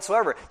value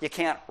whatsoever. You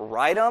can't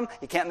ride them.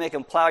 You can't make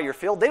them plow your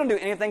field. They don't do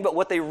anything but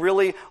what they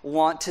really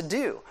want to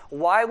do.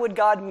 Why would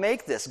God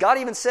make this? God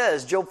even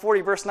says, Job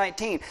 40, verse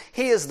 19,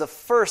 he is the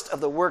first of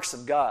the works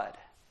of God.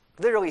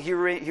 Literally, he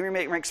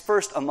ranks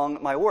first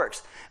among my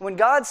works. When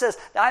God says,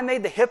 I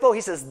made the hippo, he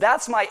says,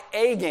 that's my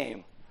A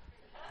game.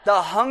 The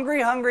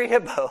hungry, hungry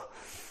hippo.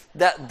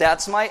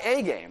 That's my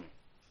A game.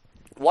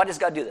 Why does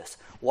God do this?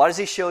 Why does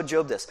he show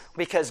Job this?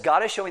 Because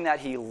God is showing that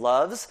he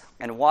loves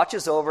and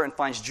watches over and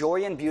finds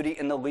joy and beauty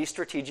in the least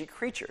strategic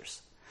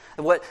creatures.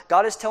 And what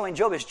God is telling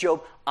Job is,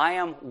 Job, I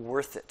am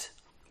worth it.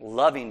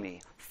 Loving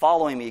me,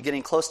 following me,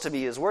 getting close to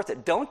me is worth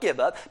it. Don't give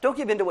up. Don't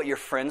give in to what your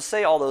friends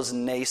say, all those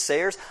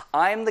naysayers.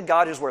 I am the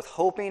God who's worth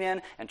hoping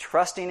in and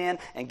trusting in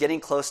and getting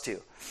close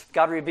to.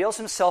 God reveals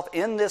himself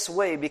in this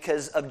way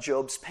because of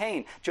Job's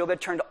pain. Job had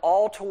turned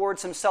all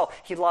towards himself.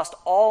 He'd lost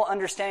all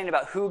understanding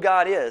about who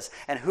God is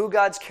and who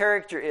God's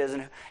character is.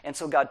 And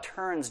so God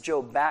turns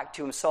Job back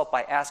to himself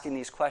by asking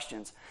these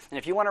questions. And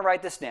if you want to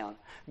write this down,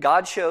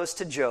 God shows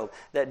to Job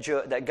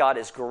that God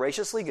is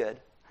graciously good,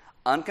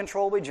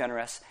 uncontrollably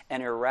generous,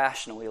 and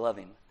irrationally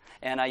loving.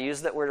 And I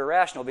use that word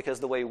irrational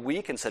because the way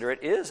we consider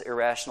it is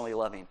irrationally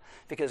loving.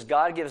 Because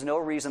God gives no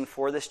reason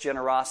for this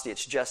generosity.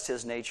 It's just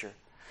his nature.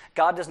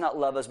 God does not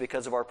love us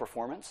because of our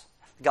performance.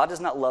 God does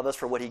not love us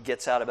for what he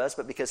gets out of us,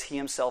 but because he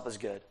himself is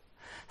good.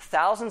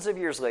 Thousands of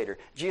years later,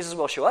 Jesus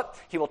will show up.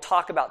 He will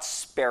talk about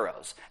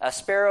sparrows. A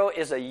sparrow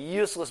is a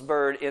useless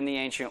bird in the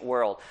ancient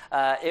world.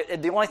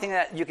 The only thing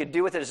that you could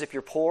do with it is if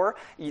you're poor,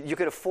 you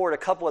could afford a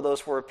couple of those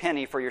for a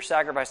penny for your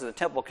sacrifice in the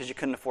temple because you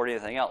couldn't afford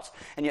anything else.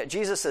 And yet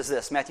Jesus says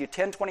this, Matthew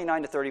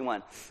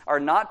 10:29-31, are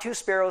not two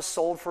sparrows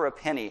sold for a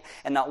penny,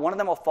 and not one of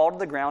them will fall to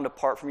the ground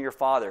apart from your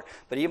Father,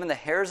 but even the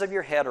hairs of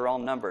your head are all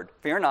numbered.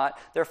 Fear not,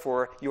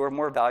 therefore you are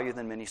more valuable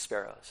than many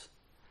sparrows.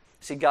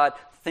 See, God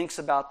thinks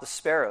about the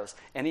sparrows.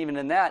 And even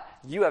in that,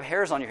 you have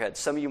hairs on your head.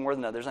 Some of you more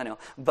than others, I know.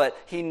 But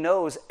he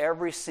knows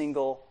every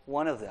single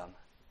one of them.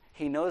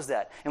 He knows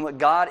that. And what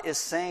God is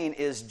saying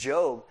is,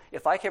 Job,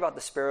 if I care about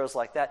the sparrows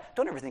like that,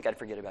 don't ever think I'd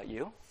forget about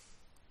you.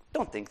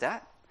 Don't think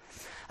that.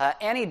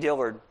 Annie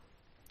Dillard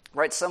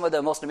writes some of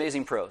the most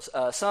amazing prose.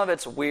 Some of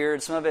it's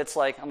weird. Some of it's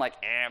like, I'm like,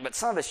 but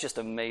some of it's just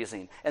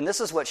amazing. And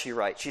this is what she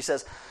writes. She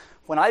says,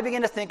 when I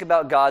begin to think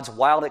about God's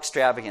wild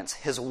extravagance,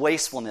 his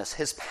wastefulness,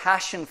 his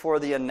passion for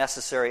the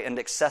unnecessary and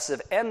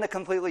excessive and the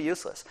completely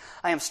useless,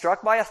 I am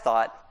struck by a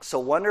thought so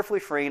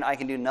wonderfully freeing I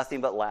can do nothing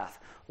but laugh.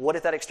 What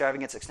if that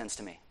extravagance extends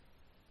to me?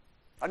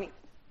 I mean,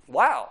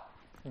 wow.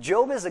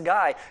 Job is a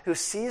guy who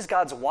sees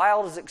God's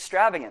wild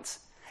extravagance,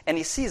 and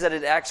he sees that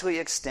it actually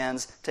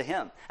extends to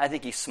him. I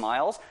think he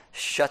smiles,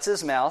 shuts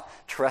his mouth,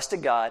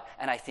 trusted God,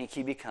 and I think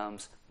he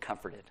becomes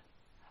comforted.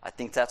 I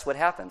think that's what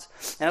happens.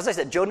 And as I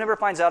said, Job never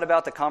finds out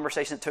about the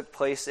conversation that took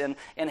place in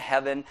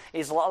heaven.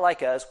 He's a lot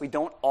like us. We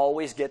don't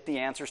always get the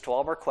answers to all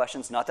of our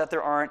questions. Not that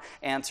there aren't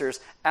answers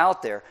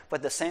out there.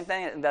 But the same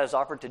thing that is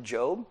offered to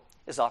Job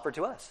is offered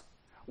to us.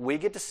 We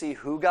get to see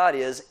who God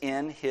is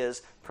in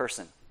his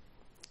person.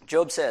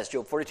 Job says,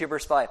 Job 42,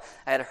 verse 5,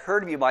 I had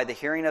heard of you by the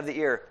hearing of the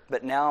ear,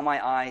 but now my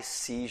eye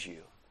sees you.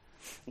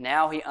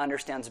 Now he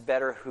understands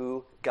better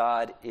who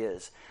God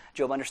is.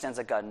 Job understands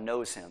that God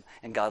knows him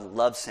and God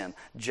loves him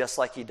just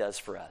like he does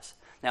for us.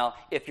 Now,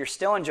 if you're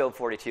still in Job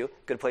 42,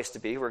 good place to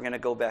be. We're going to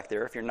go back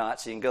there. If you're not,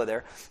 so you can go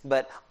there.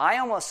 But I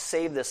almost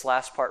saved this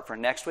last part for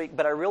next week,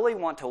 but I really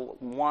want to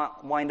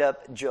wind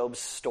up Job's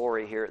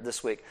story here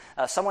this week.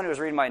 Someone who was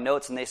reading my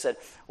notes and they said,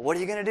 what are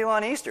you going to do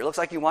on Easter? It looks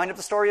like you wind up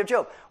the story of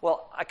Job.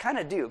 Well, I kind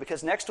of do,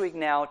 because next week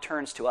now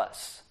turns to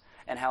us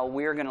and how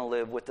we're going to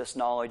live with this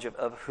knowledge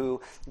of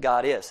who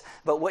God is.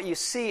 But what you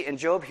see in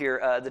Job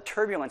here, the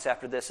turbulence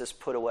after this is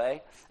put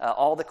away.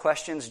 All the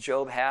questions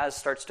Job has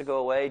starts to go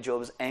away.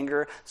 Job's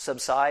anger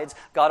subsides.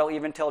 God will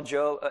even tell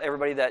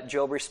everybody that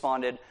Job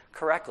responded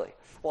correctly.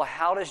 Well,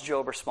 how does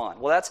Job respond?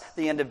 Well, that's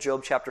the end of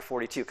Job chapter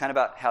 42, kind of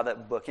about how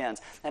that book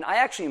ends. And I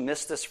actually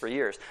missed this for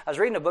years. I was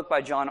reading a book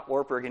by John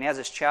Ortberg, and he has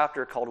this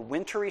chapter called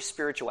Wintry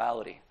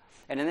Spirituality.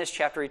 And in this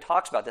chapter, he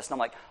talks about this. And I'm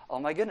like, oh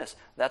my goodness,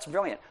 that's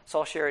brilliant. So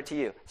I'll share it to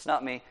you. It's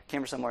not me. It came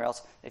from somewhere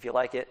else. If you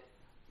like it,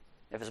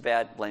 If it's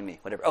bad, blame me,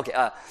 whatever.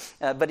 Okay,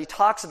 but he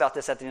talks about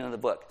this at the end of the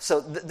book.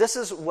 So this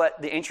is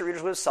what the ancient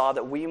readers would have saw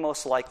that we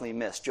most likely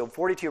missed. Job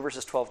 42,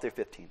 verses 12 through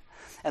 15.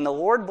 And the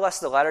Lord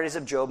blessed the latter days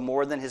of Job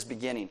more than his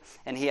beginning.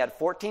 And he had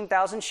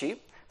 14,000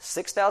 sheep,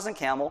 6,000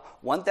 camel,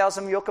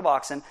 1,000 yoke of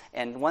oxen,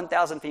 and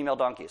 1,000 female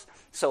donkeys.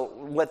 So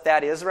what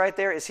that is right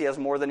there is he has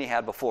more than he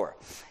had before.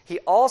 He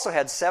also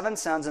had 7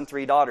 sons and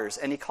 3 daughters,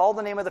 and he called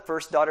the name of the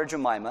first daughter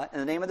Jemimah,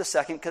 and the name of the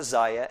second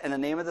Keziah, and the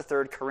name of the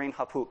third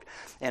Keren-Happuch.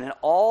 And in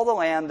all the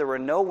land there were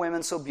no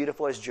women so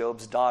beautiful as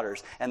Job's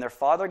daughters, and their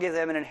father gave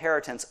them an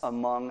inheritance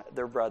among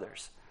their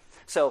brothers.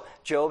 So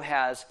Job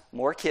has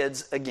more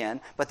kids again,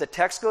 but the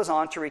text goes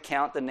on to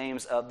recount the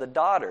names of the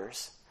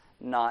daughters,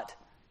 not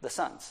the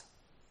sons.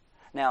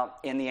 Now,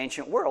 in the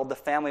ancient world, the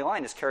family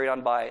line is carried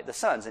on by the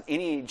sons. In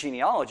any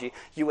genealogy,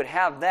 you would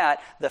have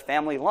that, the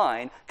family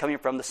line, coming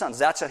from the sons.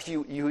 That's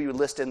who you would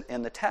list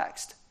in the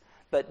text.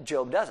 But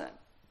Job doesn't.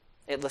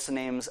 It lists the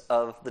names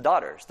of the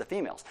daughters, the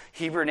females.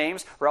 Hebrew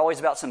names were always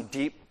about some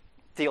deep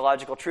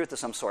theological truth of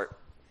some sort.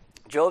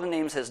 Job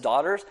names his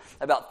daughters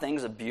about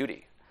things of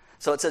beauty.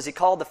 So it says he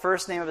called the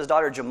first name of his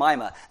daughter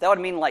Jemimah. That would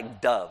mean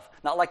like dove,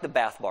 not like the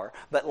bath bar,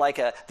 but like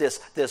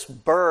this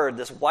bird,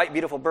 this white,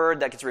 beautiful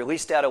bird that gets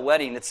released at a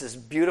wedding. It's this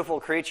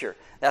beautiful creature.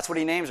 That's what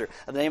he names her.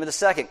 The name of the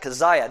second,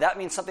 Keziah, that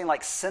means something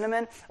like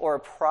cinnamon or a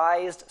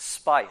prized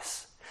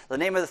spice. The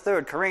name of the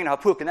third,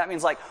 Keren-Happuch, and that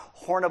means like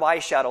horn of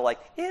eyeshadow, like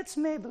it's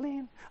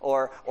Maybelline,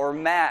 or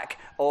MAC,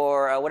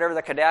 or whatever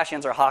the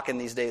Kardashians are hawking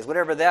these days,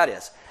 whatever that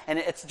is. And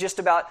it's just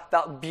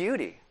about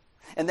beauty.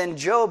 And then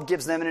Job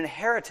gives them an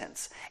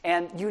inheritance.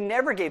 And you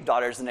never gave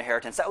daughters an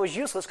inheritance. That was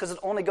useless because it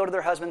would only go to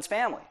their husband's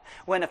family.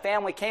 When a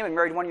family came and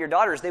married one of your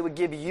daughters, they would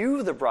give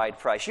you the bride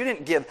price. You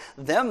didn't give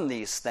them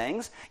these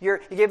things. You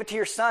gave it to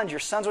your sons. Your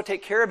sons would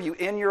take care of you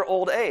in your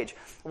old age.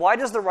 Why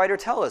does the writer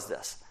tell us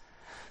this?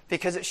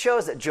 Because it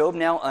shows that Job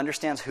now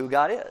understands who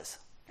God is.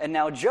 And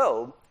now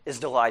Job is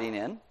delighting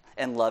in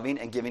and loving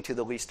and giving to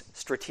the least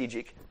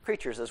strategic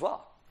creatures as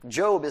well.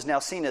 Job is now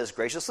seen as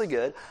graciously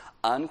good,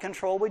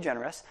 uncontrollably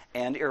generous,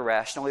 and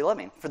irrationally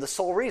loving for the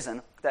sole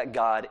reason that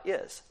God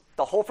is.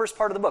 The whole first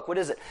part of the book, what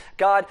is it?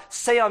 God,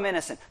 say I'm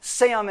innocent,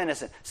 say I'm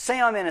innocent,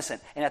 say I'm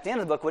innocent. And at the end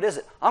of the book, what is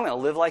it? I'm going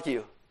to live like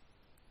you.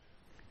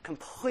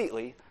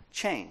 Completely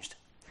changed.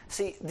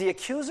 See, the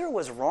accuser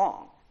was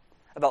wrong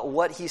about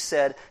what he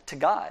said to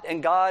God,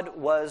 and God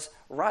was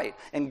right.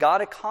 And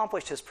God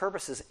accomplished his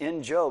purposes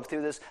in Job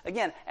through this,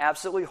 again,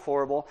 absolutely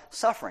horrible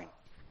suffering.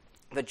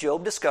 But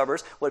Job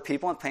discovers what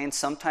people in pain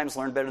sometimes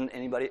learn better than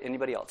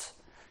anybody else.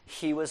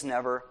 He was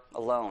never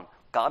alone.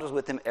 God was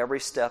with him every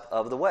step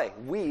of the way.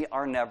 We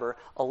are never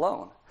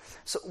alone.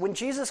 So when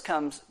Jesus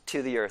comes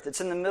to the earth,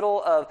 it's in the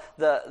middle of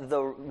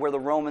where the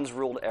Romans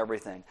ruled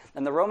everything.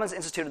 And the Romans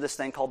instituted this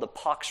thing called the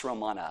Pax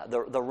Romana,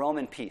 the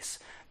Roman peace.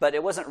 But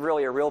it wasn't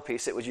really a real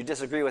peace. It was you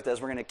disagree with us,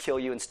 we're going to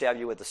kill you and stab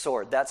you with the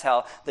sword. That's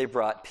how they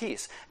brought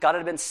peace. God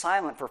had been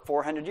silent for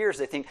 400 years.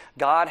 They think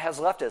God has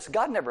left us.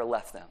 God never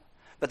left them.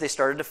 But they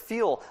started to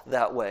feel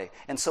that way.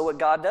 And so what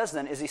God does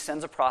then is he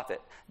sends a prophet,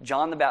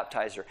 John the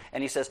Baptizer,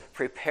 and he says,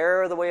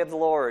 prepare the way of the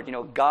Lord.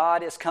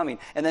 God is coming.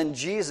 And then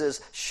Jesus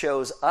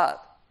shows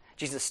up.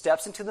 Jesus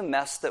steps into the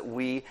mess that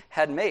we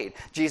had made.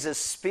 Jesus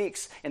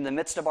speaks in the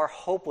midst of our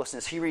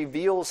hopelessness. He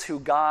reveals who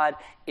God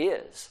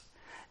is.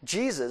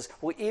 Jesus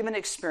will even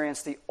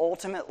experience the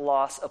ultimate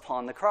loss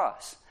upon the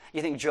cross.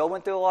 You think Job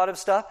went through a lot of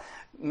stuff?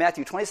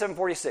 Matthew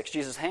 27:46,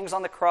 Jesus hangs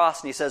on the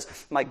cross and he says,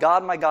 my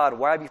God,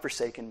 why have you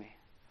forsaken me?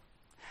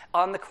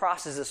 On the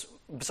cross is this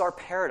bizarre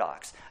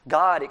paradox.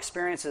 God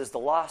experiences the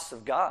loss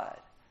of God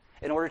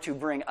in order to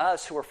bring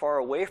us who are far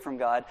away from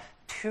God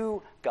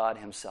to God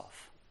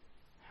himself.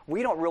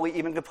 We don't really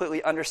even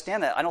completely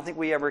understand that. I don't think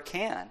we ever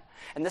can.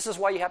 And this is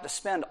why you have to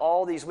spend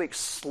all these weeks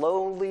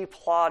slowly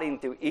plodding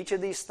through each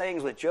of these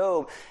things with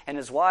Job and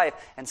his wife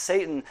and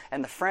Satan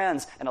and the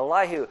friends and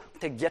Elihu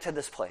to get to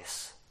this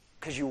place.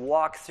 Because you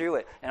walk through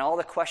it and all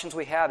the questions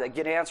we have that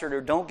get answered or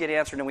don't get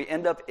answered, and we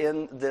end up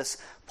in this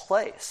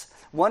place.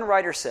 One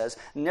writer says,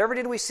 never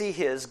did we see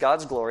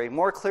God's glory,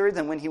 more clearly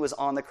than when he was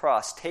on the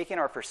cross, taking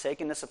our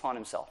forsakenness upon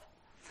himself.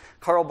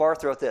 Karl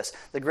Barth wrote this,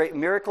 the great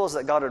miracle is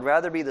that God would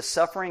rather be the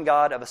suffering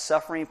God of a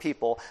suffering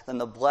people than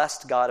the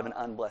blessed God of an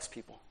unblessed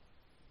people.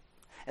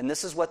 And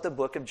this is what the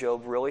book of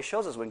Job really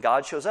shows us, when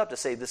God shows up to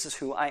say, this is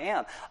who I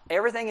am.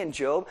 Everything in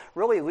Job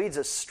really leads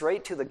us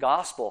straight to the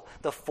gospel,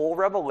 the full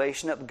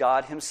revelation of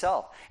God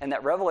himself. And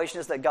that revelation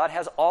is that God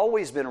has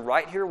always been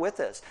right here with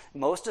us,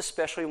 most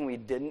especially when we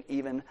didn't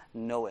even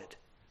know it.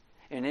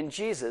 And in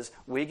Jesus,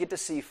 we get to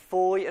see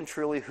fully and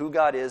truly who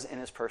God is in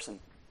his person.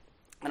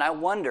 And I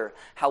wonder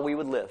how we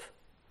would live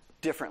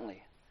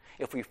differently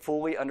if we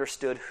fully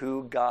understood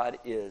who God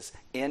is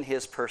in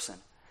his person.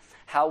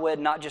 How would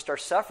not just our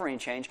suffering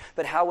change,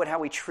 but how would how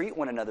we treat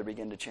one another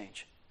begin to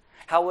change?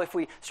 How if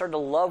we started to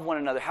love one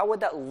another, how would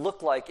that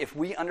look like if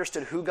we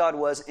understood who God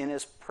was in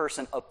his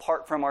person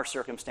apart from our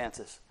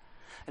circumstances?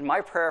 And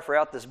my prayer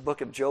throughout this book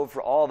of Job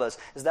for all of us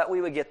is that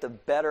we would get the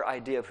better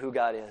idea of who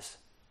God is,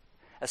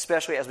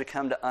 especially as we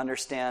come to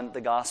understand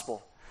the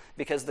gospel.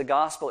 Because the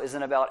gospel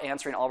isn't about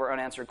answering all of our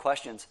unanswered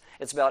questions.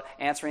 It's about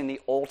answering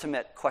the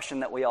ultimate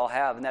question that we all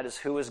have, and that is,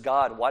 who is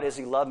God? Why does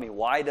he love me?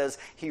 Why does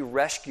he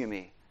rescue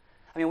me?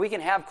 I mean, we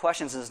can have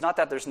questions, and it's not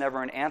that there's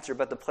never an answer,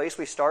 but the place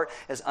we start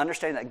is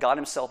understanding that God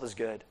himself is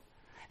good.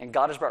 And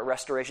God has brought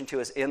restoration to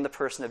us in the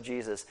person of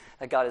Jesus.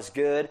 That God is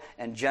good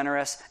and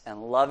generous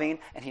and loving,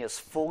 and he has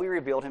fully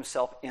revealed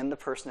himself in the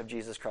person of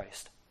Jesus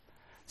Christ.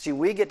 See,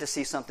 we get to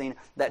see something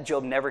that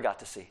Job never got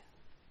to see.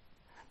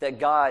 That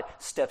God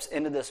steps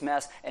into this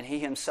mess, and he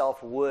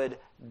himself would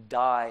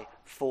die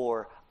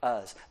for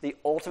us. The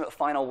ultimate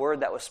final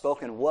word that was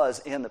spoken was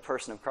in the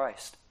person of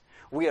Christ.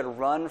 We had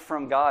run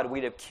from God.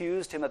 We'd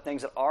accused him of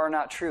things that are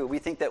not true. We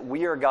think that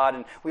we are God,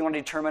 and we want to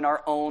determine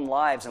our own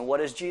lives. And what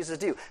does Jesus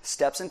do?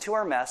 Steps into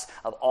our mess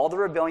of all the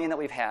rebellion that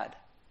we've had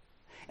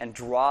and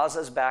draws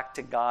us back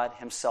to God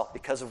himself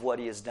because of what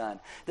he has done.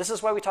 This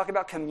is why we talk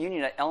about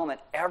communion, an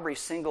element, every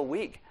single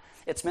week.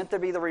 It's meant to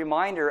be the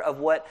reminder of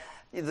what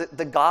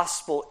the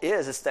gospel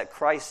is. It's that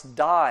Christ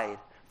died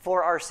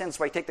for our sins.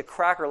 So I take the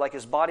cracker like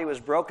his body was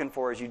broken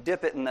for us. You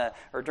dip it in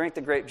or drink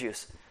the grape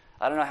juice.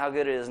 I don't know how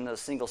good it is in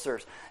those single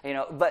serves.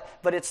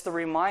 But it's the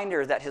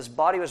reminder that his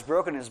body was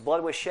broken and his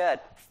blood was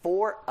shed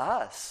for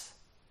us.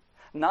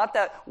 Not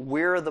that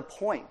we're the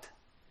point.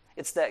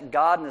 It's that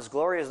God and his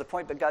glory is the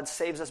point, but God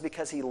saves us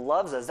because he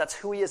loves us. That's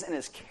who he is in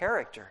his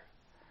character.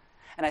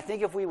 And I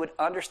think if we would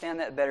understand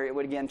that better, it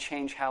would again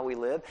change how we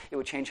live. It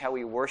would change how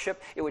we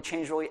worship. It would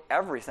change really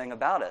everything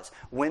about us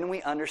when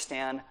we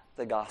understand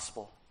the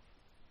gospel.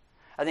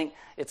 I think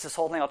it's this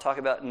whole thing I'll talk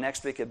about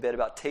next week a bit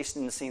about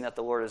tasting and seeing that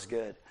the Lord is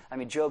good. I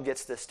mean, Job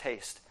gets this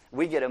taste.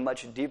 We get a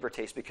much deeper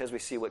taste because we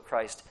see what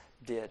Christ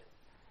did.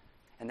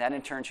 And that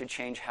in turn should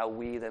change how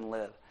we then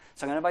live.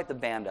 So I'm going to invite the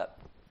band up.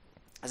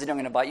 I said, I'm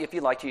going to invite you if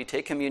you'd like to. You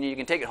take communion. You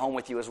can take it home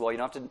with you as well. You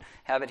don't have to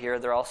have it here.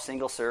 They're all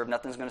single serve.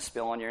 Nothing's going to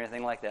spill on you or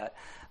anything like that.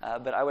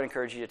 But I would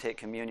encourage you to take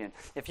communion.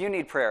 If you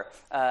need prayer,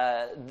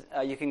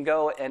 you can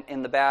go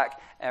in the back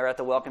or at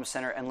the Welcome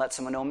Center and let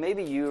someone know.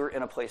 Maybe you're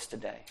in a place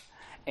today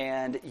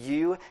and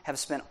you have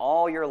spent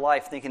all your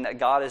life thinking that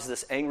God is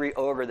this angry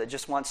ogre that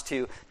just wants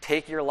to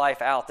take your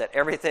life out, that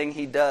everything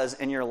he does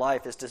in your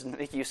life is to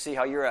make you see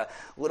how you're a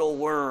little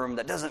worm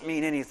that doesn't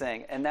mean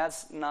anything. And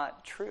that's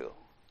not true.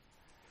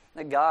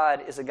 That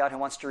God is a God who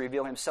wants to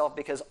reveal himself,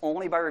 because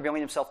only by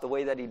revealing himself the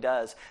way that he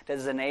does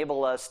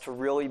enable us to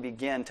really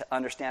begin to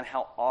understand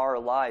how our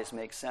lives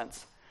make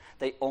sense.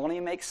 They only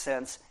make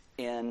sense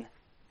in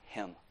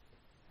him.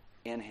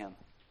 In him.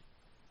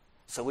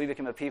 So we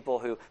become a people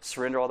who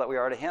surrender all that we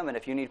are to him, and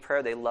if you need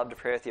prayer, they love to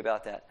pray with you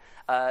about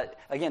that.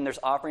 Again, there's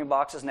offering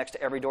boxes next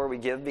to every door we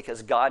give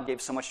because God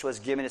gave so much to us.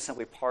 Giving is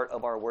simply part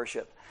of our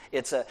worship.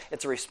 It's a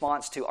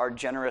response to our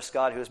generous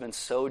God who has been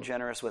so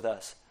generous with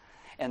us.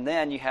 And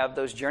then you have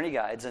those journey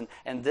guides.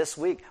 And this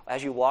week,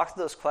 as you walk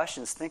through those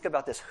questions, think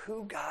about this,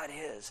 who God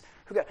is.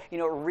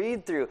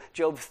 Read through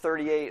Job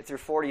 38 through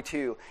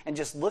 42 and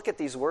just look at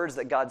these words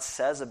that God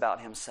says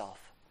about himself.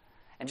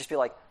 And just be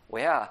like,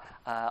 well, yeah,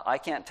 I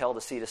can't tell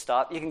the sea to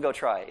stop. You can go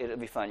try it. It'll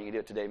be fun. You can do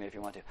it today maybe if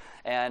you want to.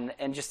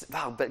 And just,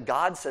 wow, but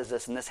God says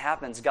this and this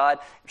happens. God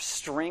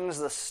strings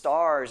the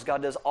stars.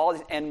 God does all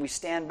these, and we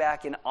stand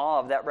back in awe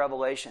of that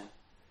revelation.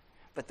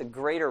 But the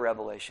greater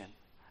revelation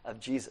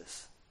of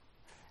Jesus,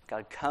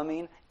 God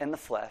coming in the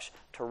flesh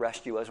to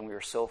rescue us when we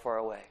were so far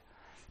away.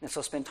 And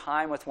so spend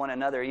time with one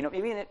another.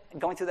 Maybe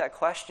going through that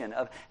question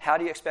of how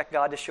do you expect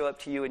God to show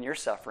up to you in your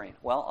suffering?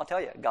 Well, I'll tell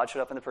you, God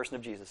showed up in the person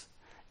of Jesus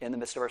in the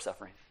midst of our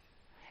suffering.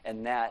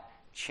 And that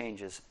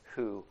changes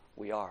who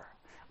we are.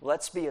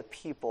 Let's be a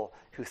people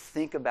who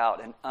think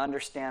about and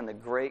understand the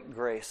great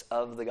grace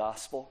of the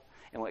gospel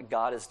and what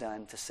God has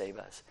done to save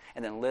us.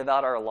 And then live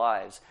out our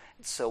lives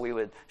so we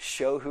would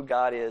show who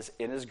God is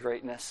in his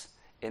greatness,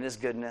 in his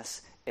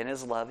goodness, in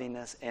his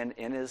lovingness, and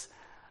in his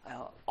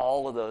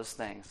all of those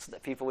things, so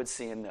that people would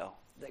see and know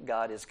that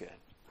God is good.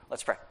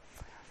 Let's pray.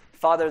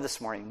 Father, this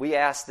morning, we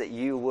ask that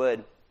you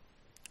would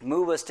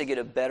move us to get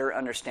a better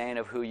understanding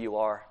of who you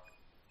are.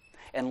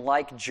 And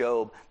like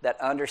Job, that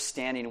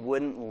understanding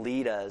wouldn't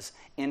lead us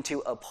into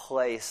a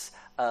place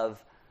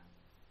of,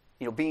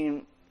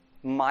 being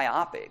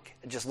myopic,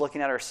 just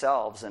looking at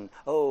ourselves and,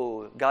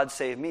 oh, God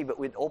saved me. But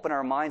we'd open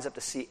our minds up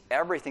to see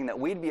everything, that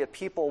we'd be a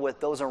people with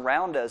those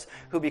around us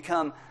who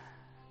become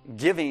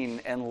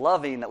giving and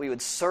loving, that we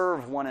would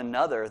serve one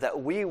another,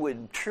 that we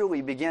would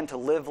truly begin to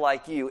live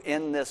like you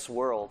in this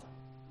world.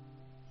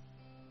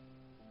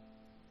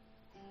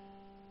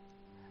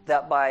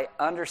 That by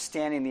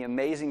understanding the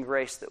amazing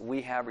grace that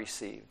we have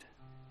received,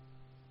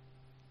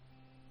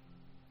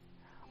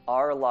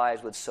 our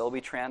lives would so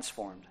be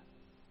transformed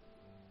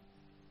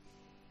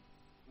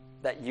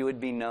that you would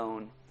be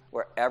known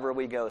wherever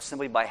we go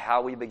simply by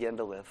how we begin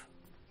to live.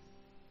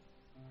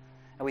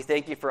 And we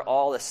thank you for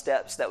all the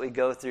steps that we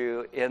go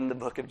through in the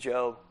book of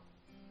Job.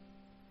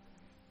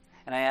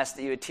 And I ask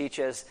that you would teach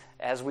us,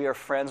 as we are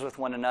friends with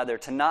one another,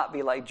 to not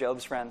be like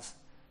Job's friends,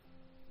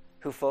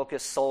 who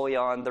focus solely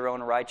on their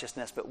own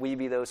righteousness, but we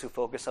be those who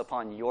focus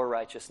upon your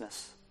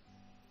righteousness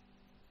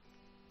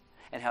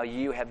and how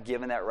you have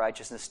given that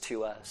righteousness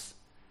to us,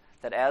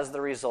 that as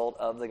the result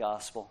of the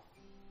gospel,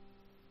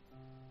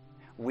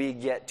 we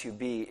get to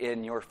be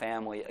in your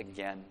family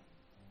again.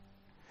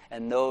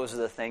 And those are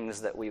the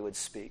things that we would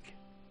speak.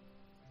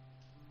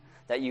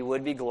 That you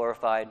would be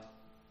glorified,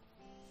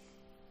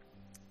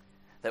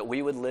 that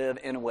we would live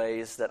in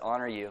ways that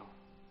honor you,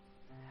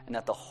 and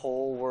that the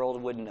whole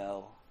world would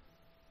know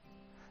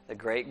the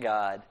great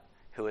God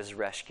who has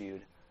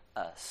rescued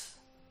us.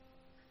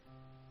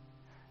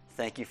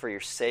 Thank you for your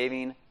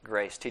saving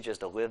grace. Teach us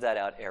to live that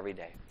out every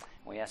day.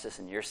 We ask this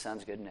in your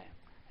Son's good name.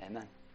 Amen.